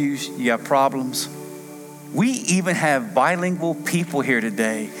health issues, you got problems. We even have bilingual people here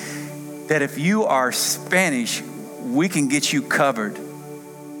today that if you are Spanish, we can get you covered.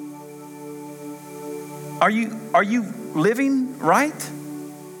 Are you living right?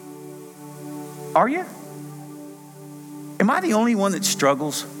 Are you? Am I the only one that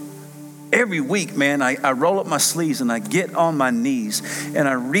struggles? Every week, man, I roll up my sleeves and I get on my knees and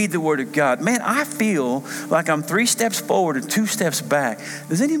I read the Word of God. Man, I feel like I'm 3 steps forward and 2 steps back.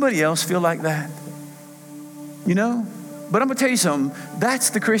 Does anybody else feel like that? You know? But I'm going to tell you something. That's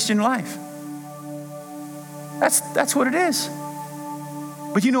the Christian life. That's what it is.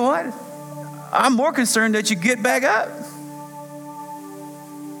 But you know what? I'm more concerned that you get back up.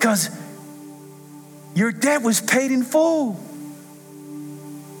 Because your debt was paid in full.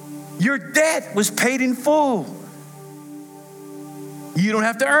 Your debt was paid in full. You don't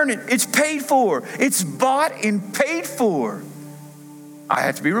have to earn it. It's paid for. It's bought and paid for. I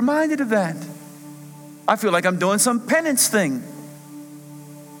have to be reminded of that. I feel like I'm doing some penance thing.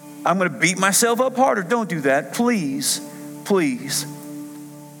 I'm going to beat myself up harder. Don't do that. Please. Please.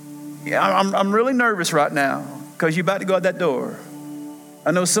 Yeah, I'm really nervous right now because you're about to go out that door.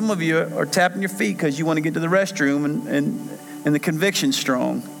 I know some of you are tapping your feet because you want to get to the restroom and the conviction's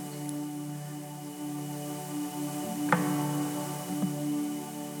strong.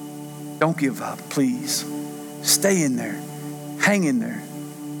 Don't give up, please. Stay in there. Hang in there.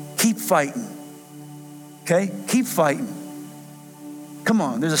 Keep fighting. Okay? Keep fighting. Come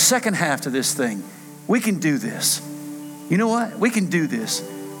on, there's a second half to this thing. We can do this. You know what? We can do this.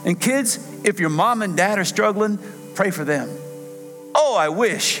 And kids, if your mom and dad are struggling, pray for them. Oh, I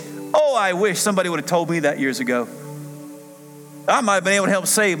wish somebody would have told me that years ago. I might have been able to help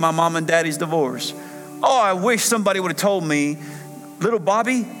save my mom and daddy's divorce. Oh, I wish somebody would have told me, little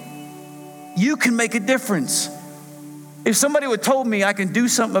Bobby, you can make a difference. If somebody would have told me I can do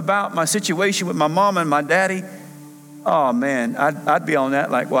something about my situation with my mom and my daddy, oh man, I'd be on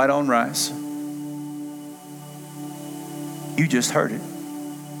that like white on rice. You just heard it.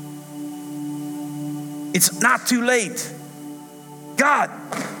 It's not too late. God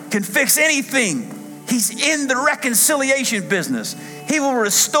can fix anything. He's in the reconciliation business. He will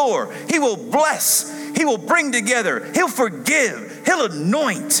restore. He will bless. He will bring together. He'll forgive. He'll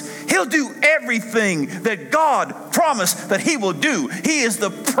anoint. He'll do everything that God promised that he will do. He is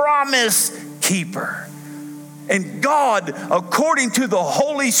the promise keeper. And God, according to the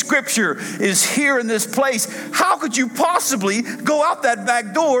Holy Scripture, is here in this place. How could you possibly go out that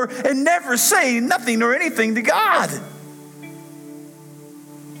back door and never say nothing or anything to God?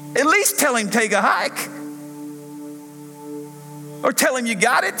 At least tell him take a hike. Or tell him you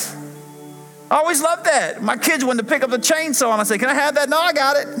got it. I always loved that. My kids wanted to pick up the chainsaw and I say, can I have that? No, I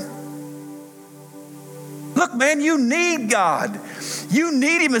got it. Look, man, you need God. You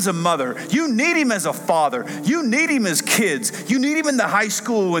need him as a mother. You need him as a father. You need him as kids. You need him in the high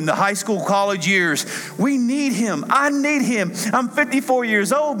school and the high school college years. We need him. I need him. I'm 54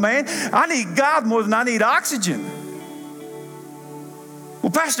 years old, man. I need God more than I need oxygen.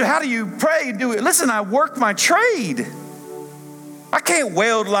 Well, Pastor, how do you pray and do it? Listen, I work my trade. I can't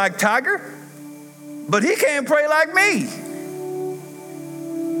weld like Tiger, but he can't pray like me.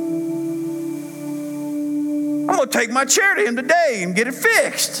 I'm going to take my chair to him today and get it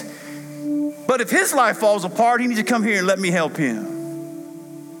fixed. But if his life falls apart, he needs to come here and let me help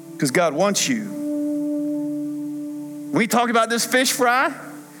him. Because God wants you. When we talk about this fish fry,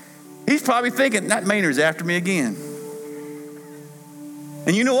 he's probably thinking, that Maynard's after me again.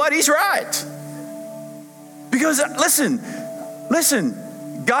 And you know what? He's right. Because listen,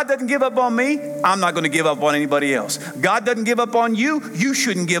 God doesn't give up on me. I'm not going to give up on anybody else. God doesn't give up on you. You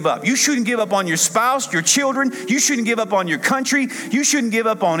shouldn't give up. You shouldn't give up on your spouse, your children. You shouldn't give up on your country. You shouldn't give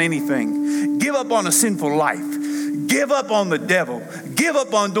up on anything. Give up on a sinful life. Give up on the devil. Give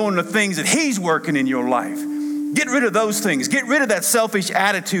up on doing the things that he's working in your life. Get rid of those things. Get rid of that selfish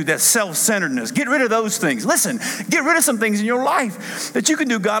attitude, that self-centeredness. Get rid of those things. Listen, get rid of some things in your life that you can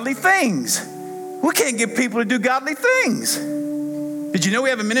do godly things. We can't get people to do godly things. Did you know we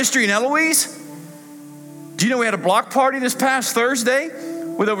have a ministry in Eloise? Do you know we had a block party this past Thursday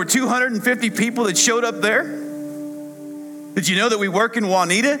with over 250 people that showed up there? Did you know that we work in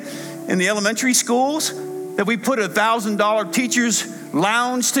Juanita in the elementary schools? That we put $1,000 teachers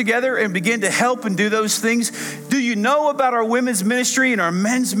lounge together and begin to help and do those things? Do you know about our women's ministry and our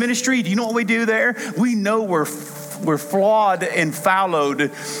men's ministry? Do you know what we do there? We know we're flawed and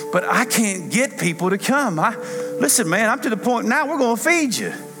fallowed, but I can't get people to come. Listen, man, I'm to the point now we're going to feed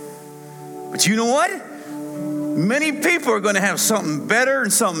you. But you know what? Many people are going to have something better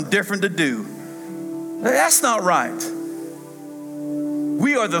and something different to do. That's not right.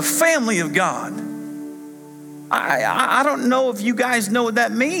 We are the family of God. I don't know if you guys know what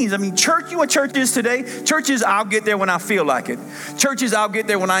that means. I mean, church, you know what church is today? Church is I'll get there when I feel like it. Church is I'll get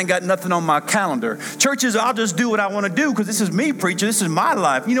there when I ain't got nothing on my calendar. Church is I'll just do what I want to do because this is me preaching. This is my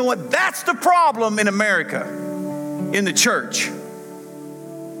life. You know what? That's the problem in America, in the church.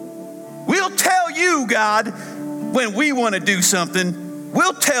 We'll tell you, God, when we want to do something.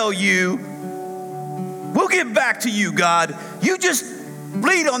 We'll tell you. We'll get back to you, God. You just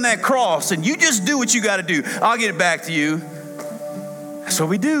bleed on that cross and you just do what you got to do. I'll get it back to you. That's what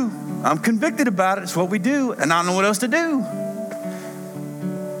we do. I'm convicted about it. It's what we do. And I don't know what else to do.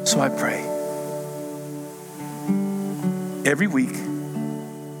 So I pray every week,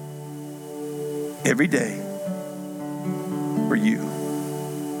 every day for you.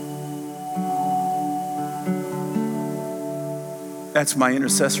 That's my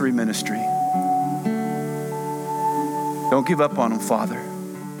intercessory ministry. Don't give up on them, Father.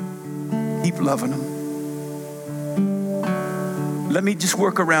 Keep loving them. Let me just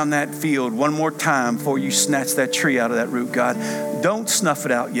work around that field one more time before you snatch that tree out of that root, God. Don't snuff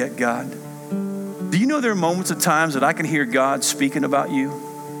it out yet, God. Do you know there are moments of times that I can hear God speaking about you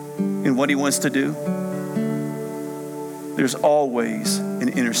and what he wants to do? There's always an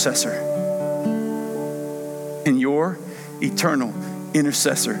intercessor. And your eternal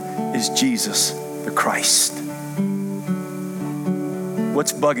intercessor is Jesus the Christ.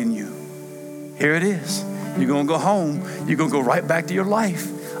 What's bugging you? Here it is. You're going to go home. You're going to go right back to your life.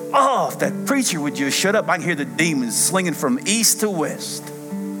 Oh, if that preacher would just shut up, I can hear the demons slinging from east to west.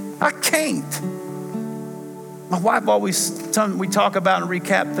 I can't. My wife always, we talk about and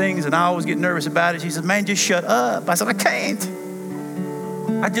recap things, and I always get nervous about it. She says, man, just shut up. I said, I can't.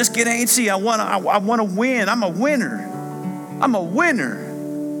 I just get antsy. I want to win. I'm a winner. I'm a winner.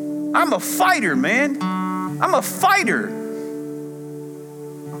 I'm a fighter, man. I'm a fighter.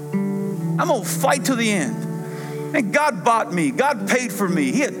 I'm going to fight to the end. And God bought me. God paid for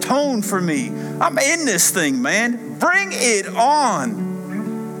me. He atoned for me. I'm in this thing, man. Bring it on.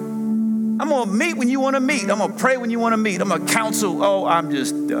 I'm going to meet when you want to meet. I'm going to pray when you want to meet. I'm going to counsel. Oh, I'm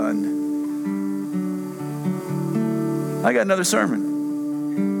just done. I got another sermon.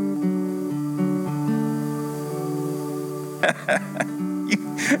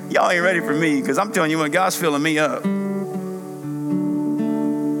 Y'all ain't ready for me, because I'm telling you, when God's filling me up,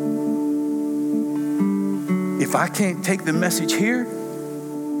 if I can't take the message here,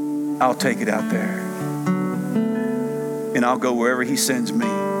 I'll take it out there. And I'll go wherever he sends me.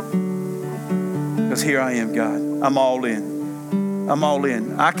 Because here I am, God. I'm all in. I'm all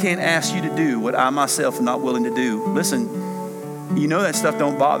in. I can't ask you to do what I myself am not willing to do. Listen, you know that stuff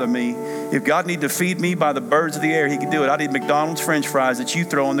don't bother me. If God needed to feed me by the birds of the air, he could do it. I'd eat McDonald's French fries that you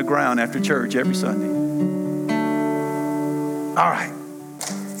throw on the ground after church every Sunday. All right.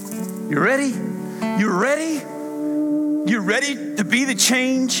 You ready? You ready? You ready to be the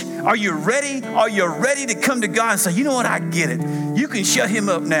change? Are you ready? Are you ready to come to God and say, you know what? I get it. You can shut him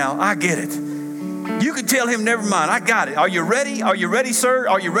up now. I get it. You can tell him, never mind. I got it. Are you ready? Are you ready, sir?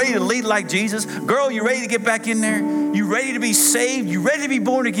 Are you ready to lead like Jesus? Girl, you ready to get back in there? You ready to be saved? You ready to be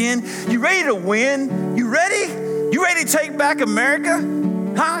born again? You ready to win? You ready? You ready to take back America?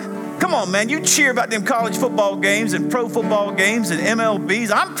 Huh? Come on, man. You cheer about them college football games and pro football games and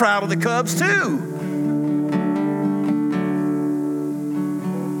MLBs. I'm proud of the Cubs, too.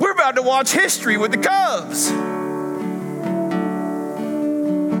 We're about to watch history with the Cubs.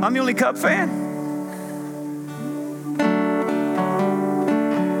 I'm the only Cub fan.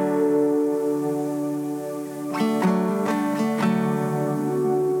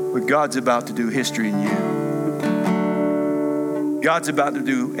 But God's about to do history in you. God's about to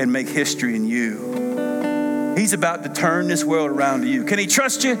do and make history in you. He's about to turn this world around to you. Can he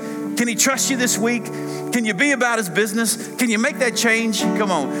trust you? Can he trust you this week? Can you be about his business? Can you make that change? Come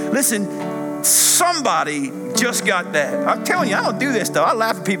on. Listen, somebody just got that. I'm telling you, I don't do this stuff. I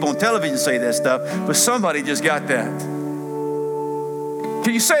laugh at people on television say that stuff, but somebody just got that.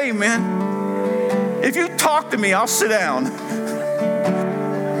 Can you say amen? If you talk to me, I'll sit down.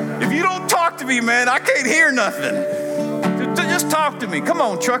 If you don't talk to me, man, I can't hear nothing. Just talk to me. Come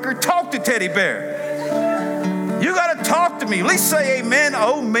on, trucker. Talk to Teddy Bear. You got to talk to me. At least say amen,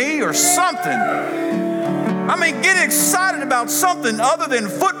 oh me, or something. I mean, get excited about something other than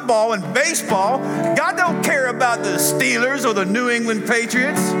football and baseball. God don't care about the Steelers or the New England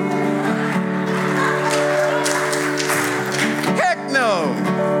Patriots. Heck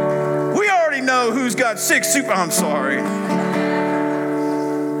no. We already know who's got 6 Super. I'm sorry.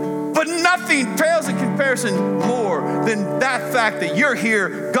 But nothing pales in comparison more than that fact that you're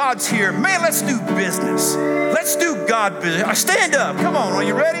here, God's here. Man, let's do business. Let's do God business. Stand up. Come on. Are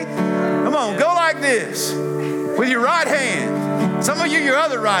you ready? Come on. Go like this with your right hand. Some of you, your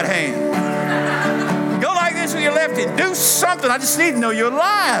other right hand. Go like this with your left hand. Do something. I just need to know you're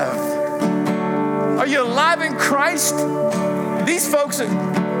alive. Are you alive in Christ? These folks are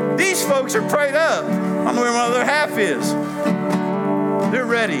prayed up. I don't know where my other half is. They're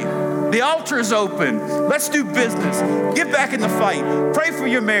ready. The altar is open. Let's do business. Get back in the fight. Pray for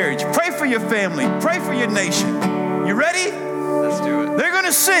your marriage. Pray for your family. Pray for your nation. You ready? Let's do it. They're going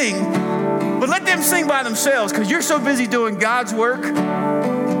to sing, but let them sing by themselves because you're so busy doing God's work, you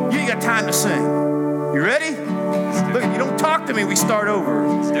ain't got time to sing. You ready? Look, you don't talk to me. We start over.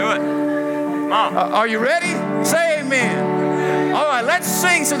 Let's do it. Mom. Are you ready? Say amen. All right, let's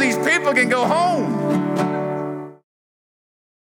sing so these people can go home.